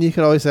 well, I mean, you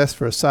could always ask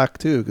for a sock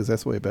too, because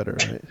that's way better,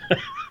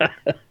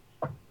 right?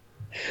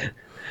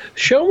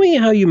 Show me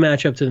how you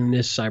match up to the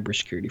NIST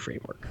cybersecurity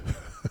framework.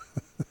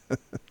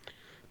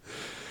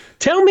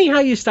 Tell me how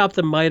you stop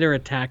the MITRE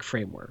ATT&CK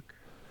framework.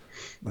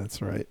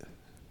 That's right.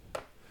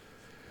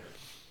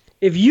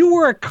 If you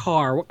were a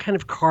car, what kind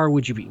of car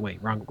would you be?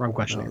 Wait, wrong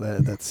question. No,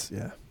 that's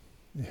yeah.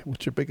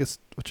 What's your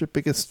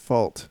biggest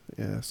fault?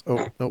 Yes.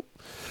 Oh, nope.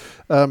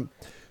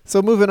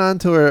 So moving on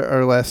to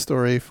our last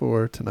story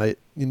for tonight.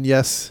 And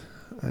yes,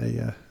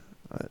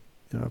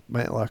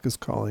 Matlock is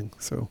calling.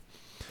 So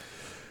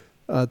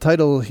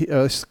title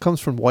comes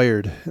from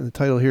Wired, and the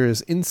title here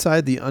is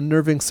 "Inside the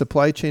Unnerving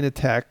Supply Chain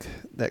Attack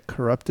That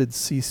Corrupted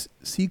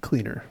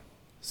CCleaner."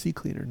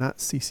 CCleaner, not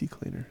CC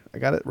Cleaner. I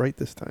got it right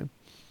this time.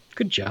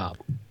 Good job.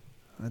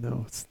 I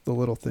know, it's the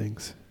little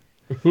things.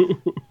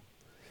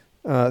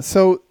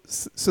 So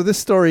this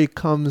story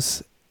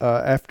comes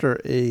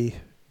after a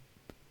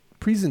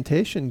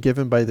presentation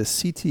given by the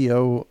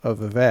CTO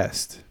of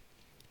Avast.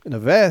 And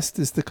Avast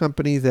is the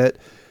company that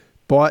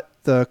bought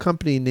the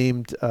company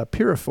named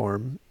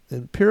Piriform,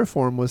 and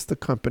Piriform was the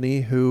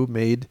company who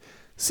made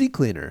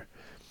CCleaner.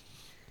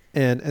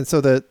 And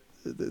so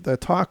the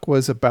talk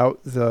was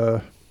about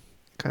the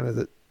kind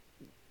of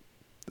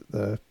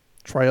the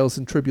trials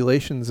and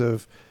tribulations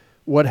of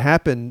what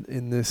happened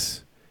in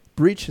this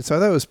breach. And so I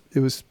thought it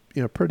was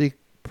pretty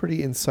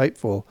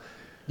insightful.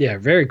 Yeah,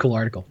 very cool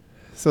article.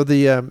 So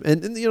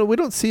and we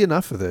don't see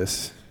enough of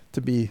this,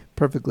 to be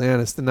perfectly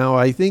honest. And now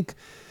I think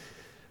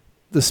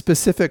the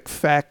specific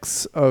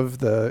facts of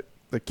the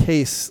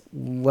case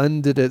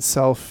lended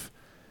itself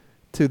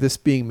to this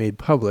being made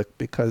public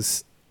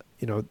because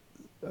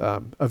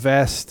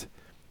Avast,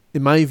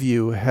 in my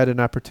view, had an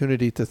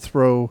opportunity to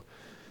throw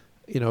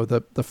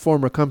the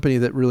former company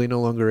that really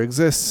no longer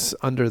exists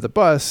under the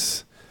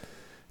bus,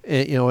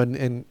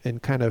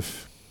 and kind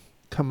of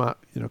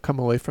come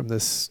away from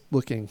this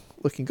looking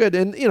good.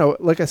 And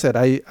like I said,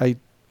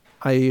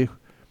 I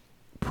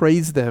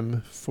praise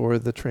them for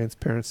the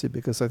transparency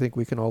because I think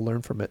we can all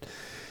learn from it.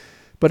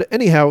 But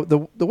anyhow,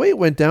 the way it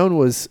went down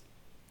was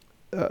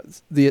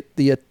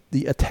the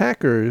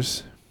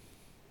attackers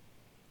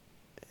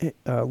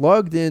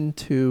logged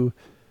into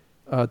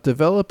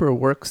developer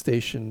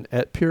workstation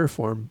at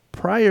Piriform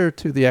prior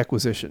to the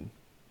acquisition.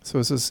 So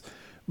this is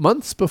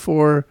months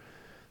before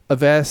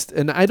Avast,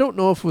 and I don't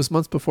know if it was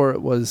months before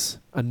it was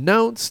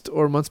announced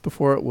or months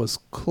before it was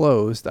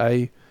closed.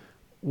 I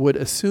would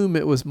assume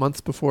it was months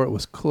before it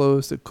was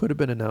closed. It could have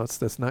been announced.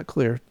 That's not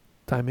clear.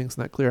 Timing's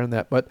not clear on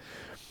that. But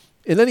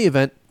in any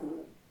event,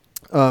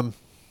 one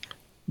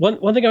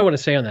thing I want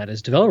to say on that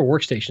is developer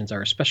workstations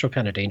are a special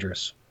kind of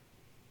dangerous.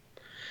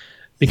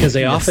 Because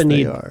they often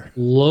need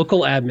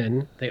local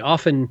admin. They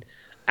often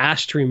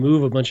ask to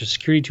remove a bunch of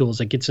security tools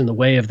that gets in the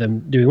way of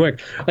them doing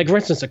work. Like, for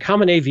instance, a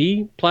common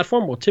AV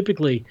platform will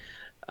typically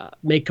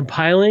make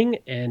compiling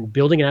and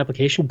building an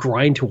application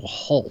grind to a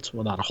halt.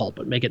 Well, not a halt,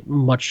 but make it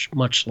much,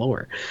 much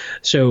slower.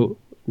 So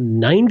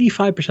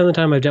 95% of the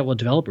time I've dealt with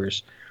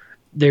developers,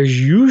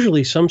 there's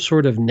usually some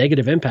sort of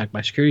negative impact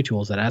by security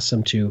tools that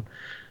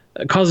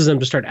causes them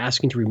to start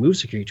asking to remove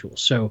security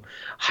tools. So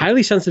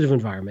highly sensitive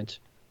environment,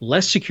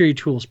 less security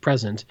tools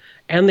present,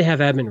 and they have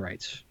admin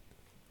rights.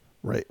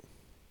 Right.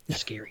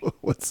 Scary.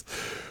 What's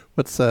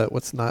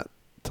not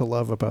to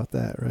love about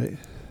that, right?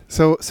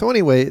 So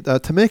anyway,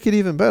 to make it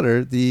even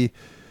better, the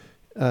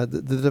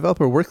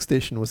developer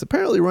workstation was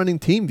apparently running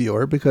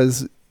TeamViewer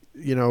because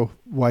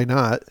why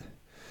not?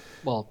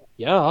 Well,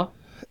 yeah.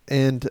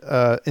 And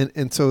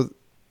so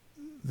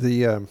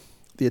the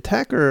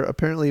attacker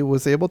apparently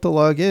was able to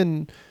log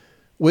in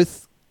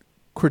with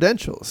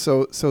credentials.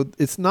 So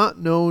it's not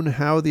known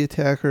how the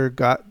attacker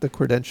got the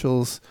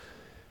credentials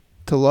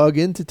to log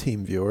into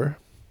TeamViewer,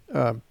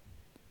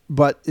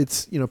 but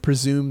it's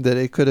presumed that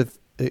it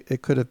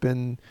could have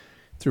been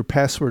through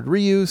password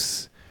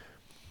reuse,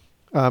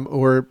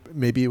 or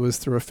maybe it was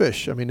through a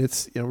phish. I mean,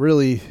 it's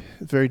really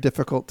very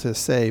difficult to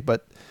say,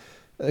 but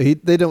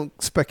they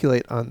don't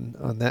speculate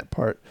on that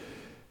part.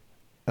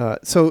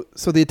 So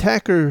the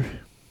attacker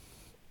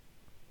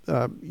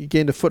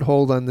gained a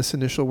foothold on this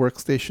initial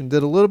workstation,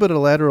 did a little bit of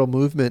lateral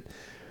movement,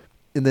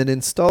 and then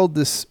installed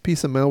this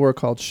piece of malware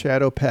called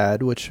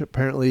ShadowPad, which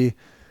apparently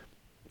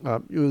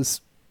it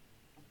was,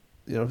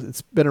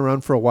 it's been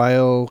around for a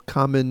while,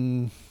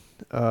 common,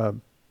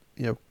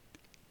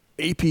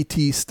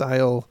 APT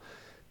style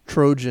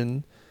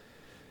Trojan,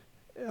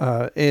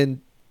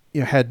 and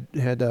had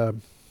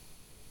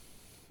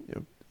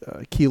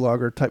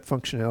keylogger type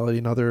functionality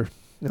and other,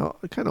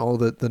 kind of all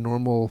the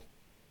normal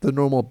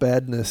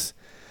badness.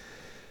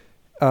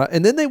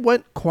 And then they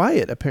went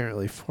quiet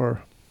apparently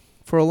for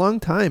a long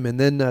time. And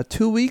then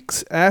 2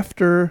 weeks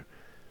after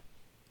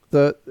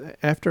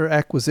after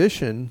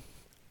acquisition,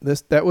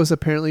 that was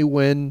apparently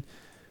when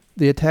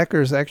the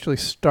attackers actually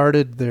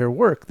started their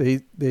work.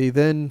 They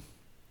then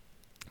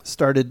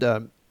started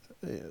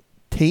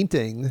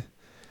tainting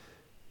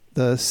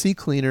the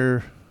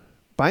CCleaner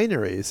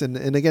binaries,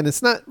 and again,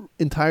 it's not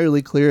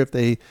entirely clear if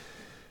they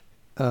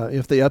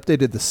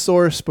updated the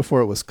source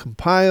before it was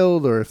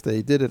compiled or if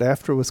they did it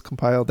after it was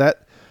compiled.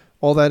 That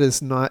all that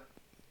is not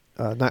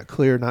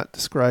clear, not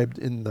described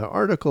in the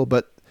article.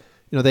 But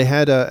they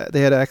had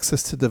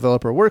access to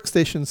developer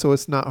workstation, so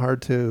it's not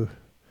hard to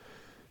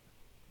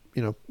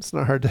to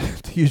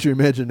use your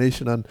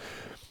imagination on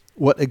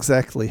what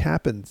exactly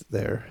happened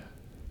there.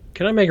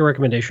 Can I make a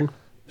recommendation?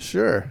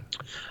 Sure.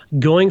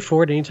 Going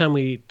forward, anytime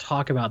we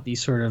talk about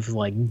these sort of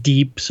like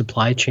deep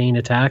supply chain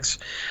attacks,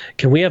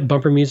 can we have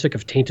bumper music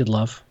of Tainted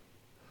Love?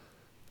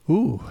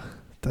 Ooh,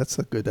 that's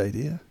a good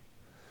idea.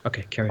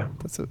 Okay, carry on.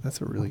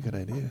 That's a really good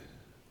idea.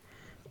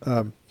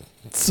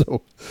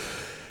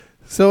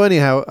 So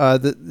anyhow,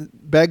 the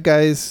bad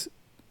guys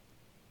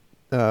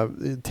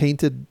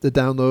tainted the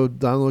download.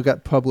 Download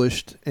got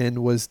published and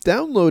was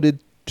downloaded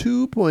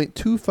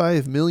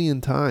 2.25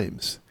 million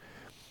times.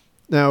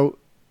 Now,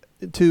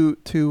 to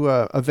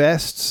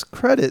Avast's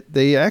credit,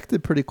 they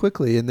acted pretty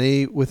quickly, and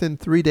they within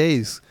 3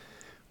 days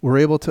were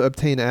able to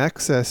obtain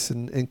access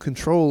and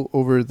control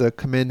over the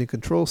command and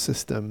control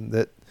system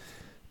that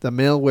the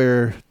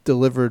malware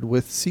delivered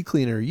with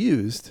CCleaner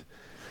used.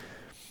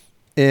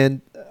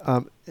 And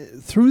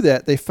through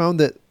that, they found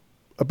that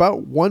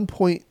about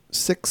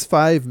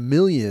 1.65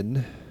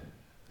 million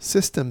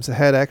systems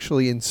had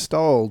actually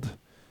installed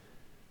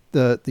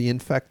the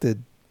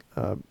infected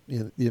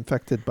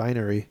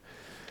binary.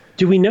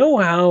 Do we know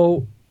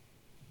how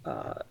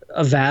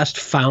Avast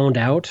found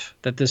out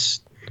that this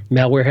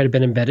malware had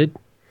been embedded?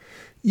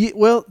 Yeah,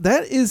 well,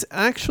 that is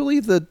actually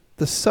the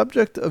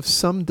subject of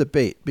some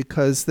debate,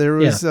 because there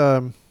is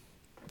at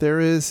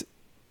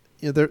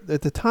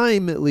the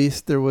time, at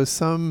least, there was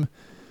some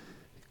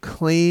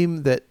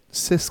claim that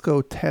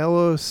Cisco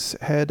Talos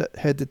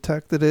had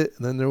detected it,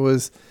 and then there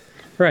was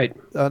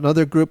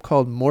another group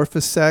called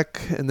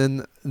Morphosec, and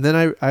then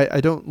I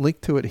don't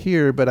link to it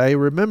here, but I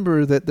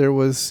remember that there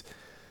was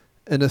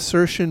an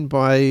assertion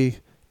by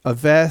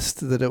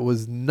Avast that it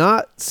was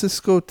not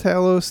Cisco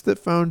Talos that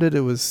found it;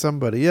 it was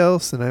somebody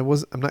else, and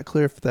I'm not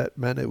clear if that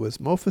meant it was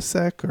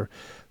Morphosec or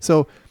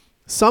so.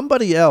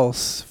 Somebody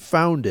else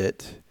found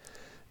it,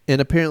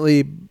 and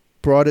apparently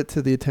brought it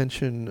to the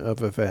attention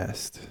of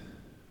Avast.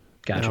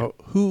 Gotcha. Now,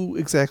 who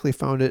exactly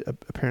found it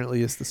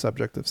apparently is the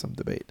subject of some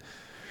debate.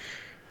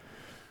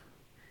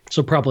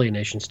 So probably a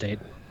nation state.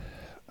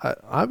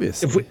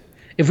 Obviously.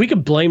 If we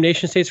could blame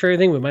nation states for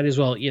everything, we might as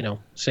well,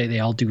 say they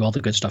all do all the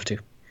good stuff too.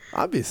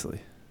 Obviously.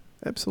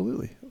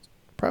 Absolutely.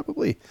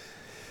 Probably.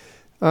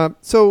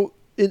 So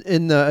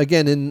in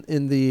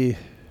the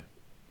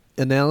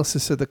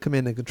analysis of the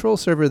command and control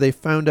server, they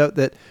found out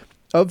that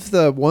of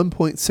the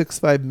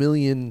 1.65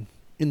 million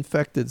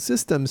infected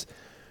systems,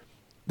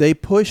 they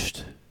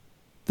pushed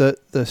the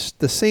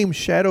same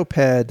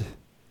ShadowPad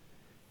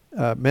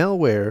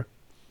malware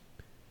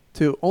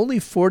to only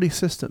 40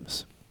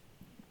 systems.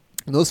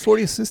 And those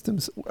 40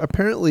 systems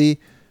apparently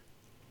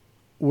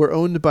were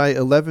owned by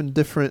 11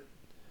 different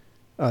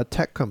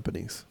tech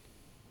companies.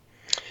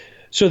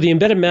 So the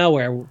embedded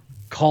malware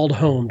called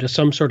home to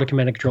some sort of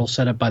command and control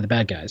set up by the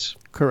bad guys.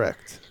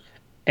 Correct.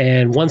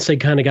 And once they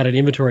kind of got an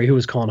inventory who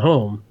was calling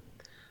home,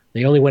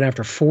 they only went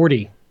after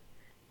 40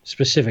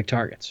 specific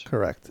targets.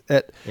 Correct.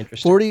 At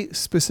 40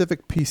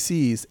 specific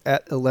PCs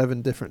at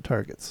 11 different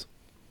targets.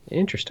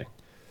 Interesting.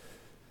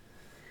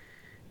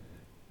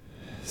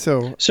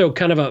 So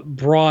kind of a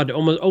broad,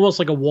 almost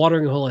like a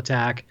watering hole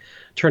attack,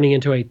 turning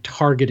into a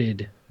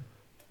targeted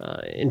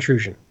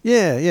intrusion.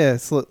 Yeah.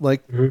 It's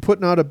like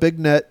putting out a big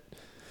net,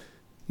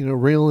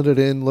 reeling it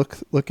in,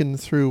 looking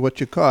through what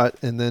you caught,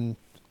 and then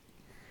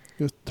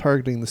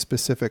targeting the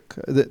specific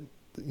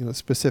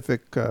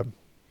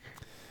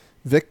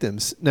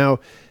victims. Now,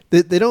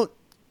 they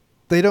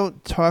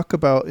don't talk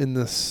about in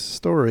this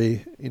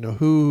story,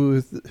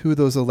 who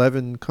those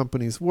 11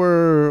 companies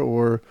were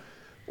or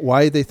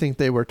why they think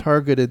they were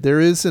targeted. There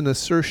is an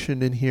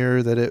assertion in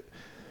here that it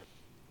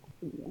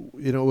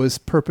was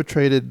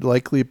perpetrated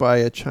likely by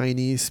a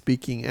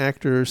Chinese-speaking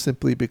actor,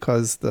 simply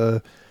because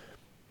the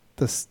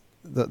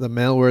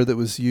malware that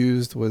was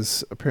used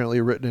was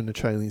apparently written in a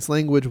Chinese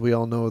language. We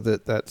all know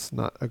that that's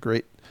not a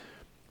great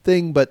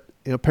thing, but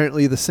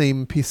apparently the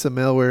same piece of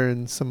malware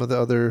and some of the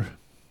other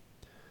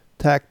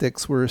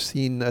tactics were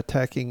seen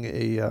attacking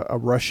a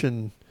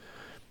Russian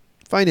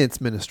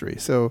finance ministry.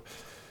 So,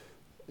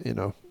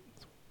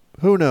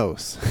 who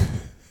knows?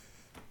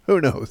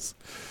 Who knows?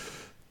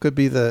 Could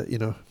be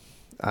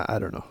I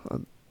don't know.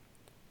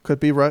 Could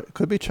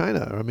be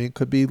China. I mean,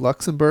 could be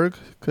Luxembourg.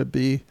 Could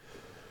be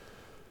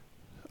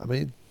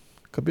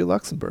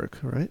Luxembourg,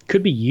 right?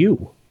 Could be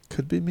you.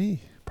 Could be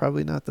me.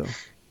 Probably not, though.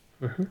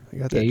 Mm-hmm. I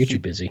got that. You're too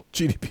busy.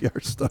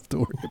 GDPR stuff to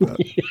worry about.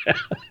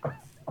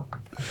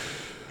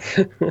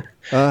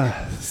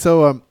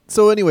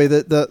 So anyway,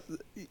 the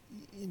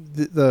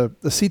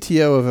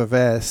CTO of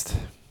Avast,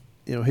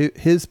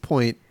 his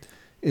point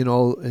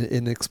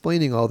in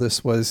explaining all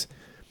this was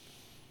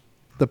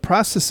the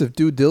process of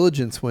due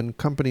diligence when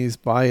companies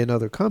buy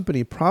another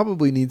company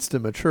probably needs to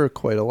mature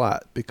quite a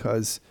lot,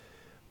 because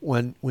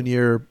when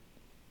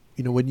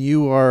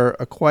you are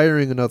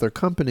acquiring another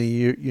company,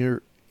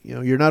 you're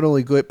not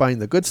only buying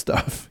the good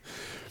stuff,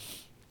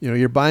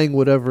 you're buying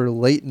whatever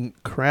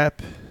latent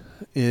crap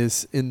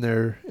is in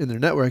their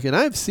network. And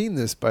I've seen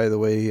this, by the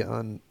way,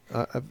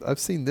 I've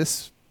seen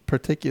this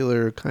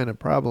particular kind of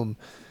problem,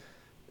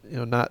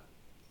 not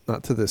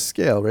to this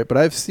scale, right? But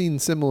I've seen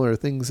similar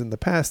things in the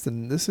past,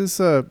 and this is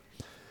a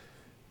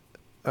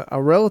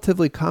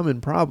relatively common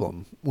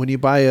problem when you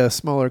buy a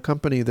smaller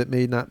company that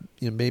may not,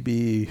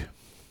 maybe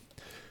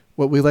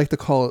what we like to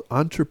call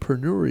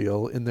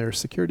entrepreneurial in their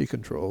security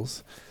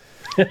controls.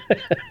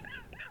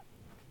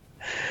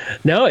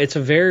 No, it's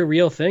a very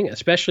real thing,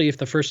 especially if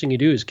the first thing you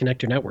do is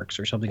connect your networks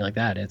or something like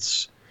that.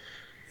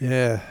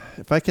 Yeah.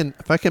 If I can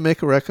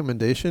make a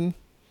recommendation,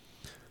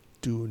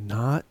 do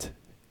not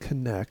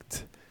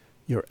connect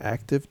your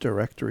Active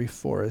Directory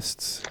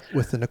forests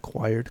with an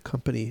acquired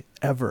company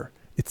ever.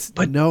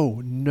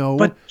 No.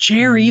 But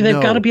Jerry,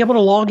 they've got to be able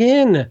to log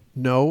in.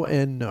 No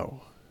and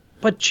no.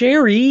 But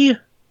Jerry,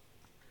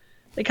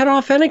 they got to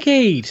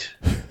authenticate.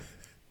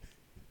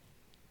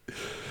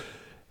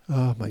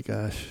 Oh my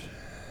gosh.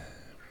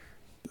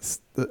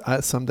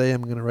 Someday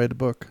I'm going to write a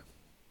book.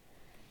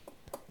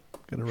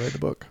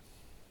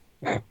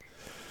 I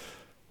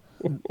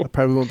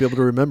probably won't be able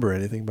to remember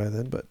anything by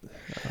then, but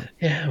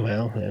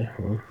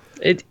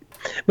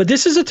but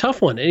this is a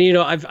tough one. And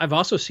I've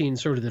also seen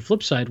sort of the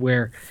flip side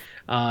where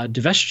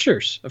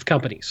divestitures of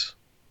companies,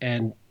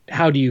 and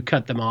how do you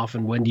cut them off,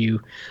 and when do you?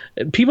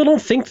 People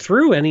don't think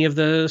through any of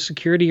the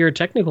security or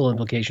technical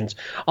implications.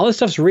 All this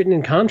stuff's written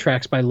in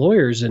contracts by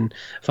lawyers and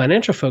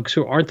financial folks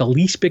who aren't the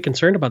least bit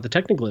concerned about the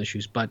technical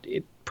issues, but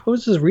it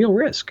poses real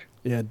risk.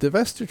 Yeah,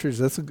 divestitures.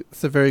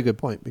 That's a very good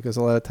point, because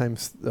a lot of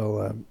times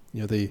they'll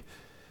the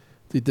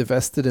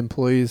divested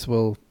employees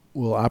will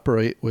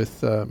operate with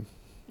the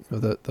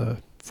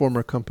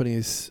former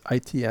company's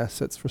IT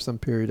assets for some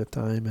period of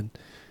time, and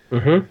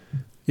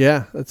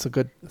yeah, that's a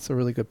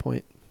really good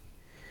point.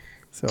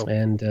 So,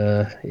 and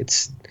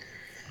it's,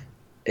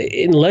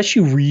 unless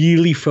you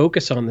really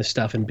focus on this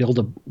stuff and build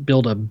a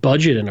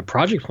budget and a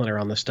project plan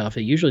around this stuff,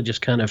 it usually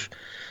just kind of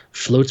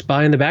floats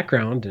by in the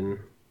background, and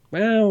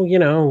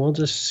we'll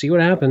just see what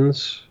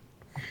happens.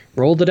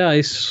 Roll the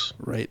dice.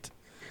 Right.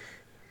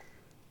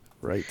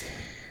 Well,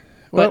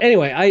 but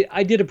anyway,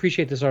 I did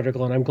appreciate this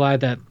article, and I'm glad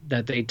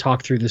that they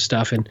talked through this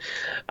stuff. And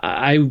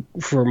I,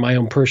 for my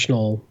own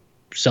personal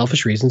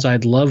selfish reasons,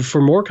 I'd love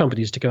for more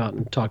companies to come out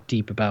and talk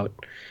deep about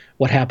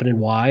what happened and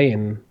why,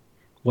 and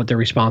what their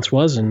response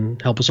was, and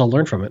help us all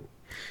learn from it.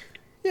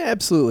 Yeah,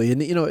 absolutely.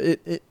 And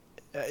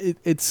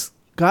it's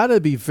got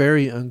to be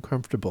very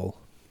uncomfortable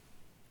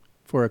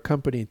for a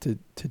company to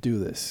do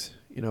this,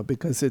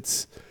 because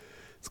it's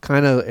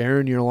kind of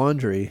airing your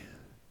laundry.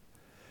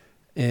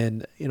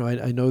 And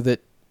I know that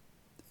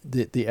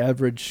the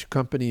average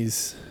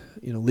company's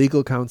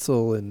legal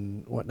counsel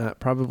and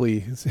whatnot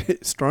probably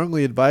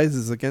strongly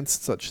advises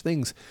against such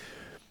things.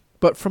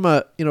 But from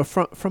a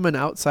from an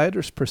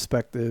outsider's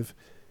perspective,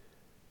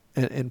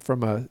 and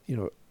from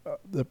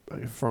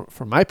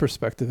from my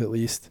perspective at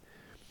least,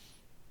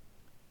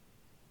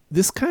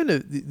 this kind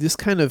of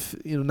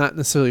not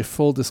necessarily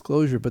full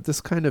disclosure, but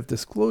this kind of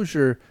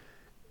disclosure,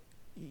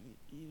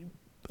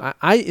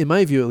 I in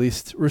my view at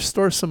least,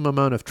 restores some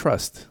amount of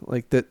trust.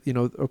 Like that,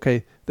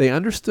 okay, they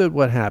understood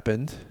what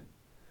happened,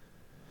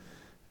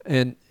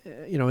 and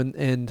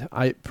and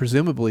I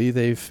presumably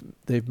they've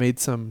made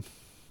some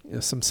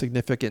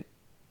significant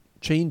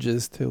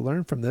changes to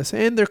learn from this,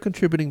 and they're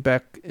contributing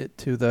back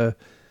to the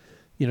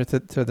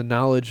to the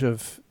knowledge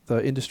of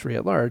the industry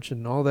at large,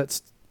 and all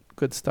that's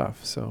good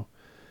stuff. So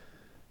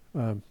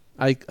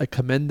I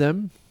commend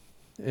them,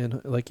 and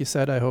like you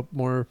said, I hope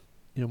more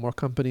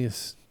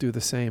companies do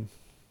the same.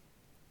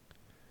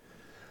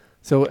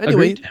 So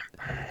anyway, Agreed.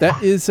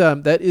 that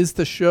is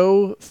the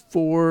show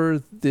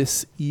for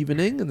this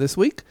evening and this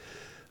week.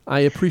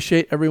 I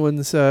appreciate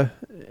everyone's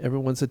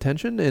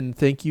attention, and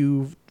thank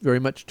you very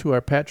much to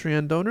our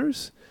Patreon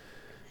donors.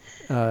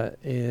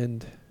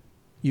 And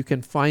you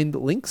can find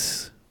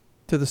links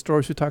to the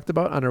stories we talked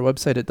about on our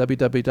website at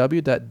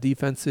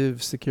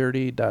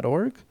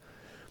www.defensivesecurity.org.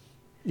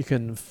 You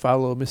can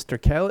follow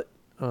Mr. Callett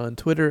on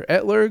Twitter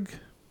at Lurg.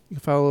 You can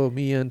follow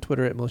me on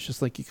Twitter at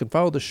MaliciousLink. You can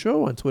follow the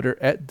show on Twitter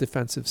at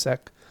DefensiveSec.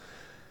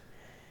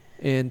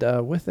 And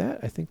with that,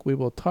 I think we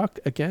will talk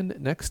again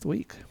next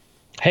week.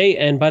 Hey,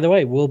 and by the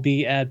way, we'll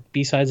be at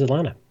B-Sides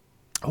Atlanta.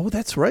 Oh,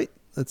 that's right.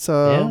 That's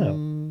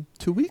 2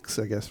 weeks,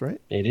 I guess,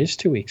 right? It is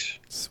 2 weeks.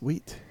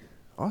 Sweet.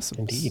 Awesome.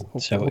 Indeed.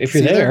 So if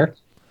you're there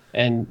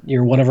and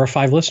you're one of our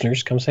 5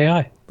 listeners, come say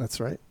hi. That's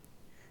right.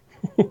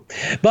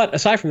 But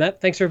aside from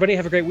that, thanks everybody.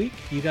 Have a great week.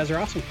 You guys are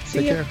awesome.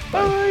 Take care.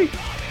 Bye.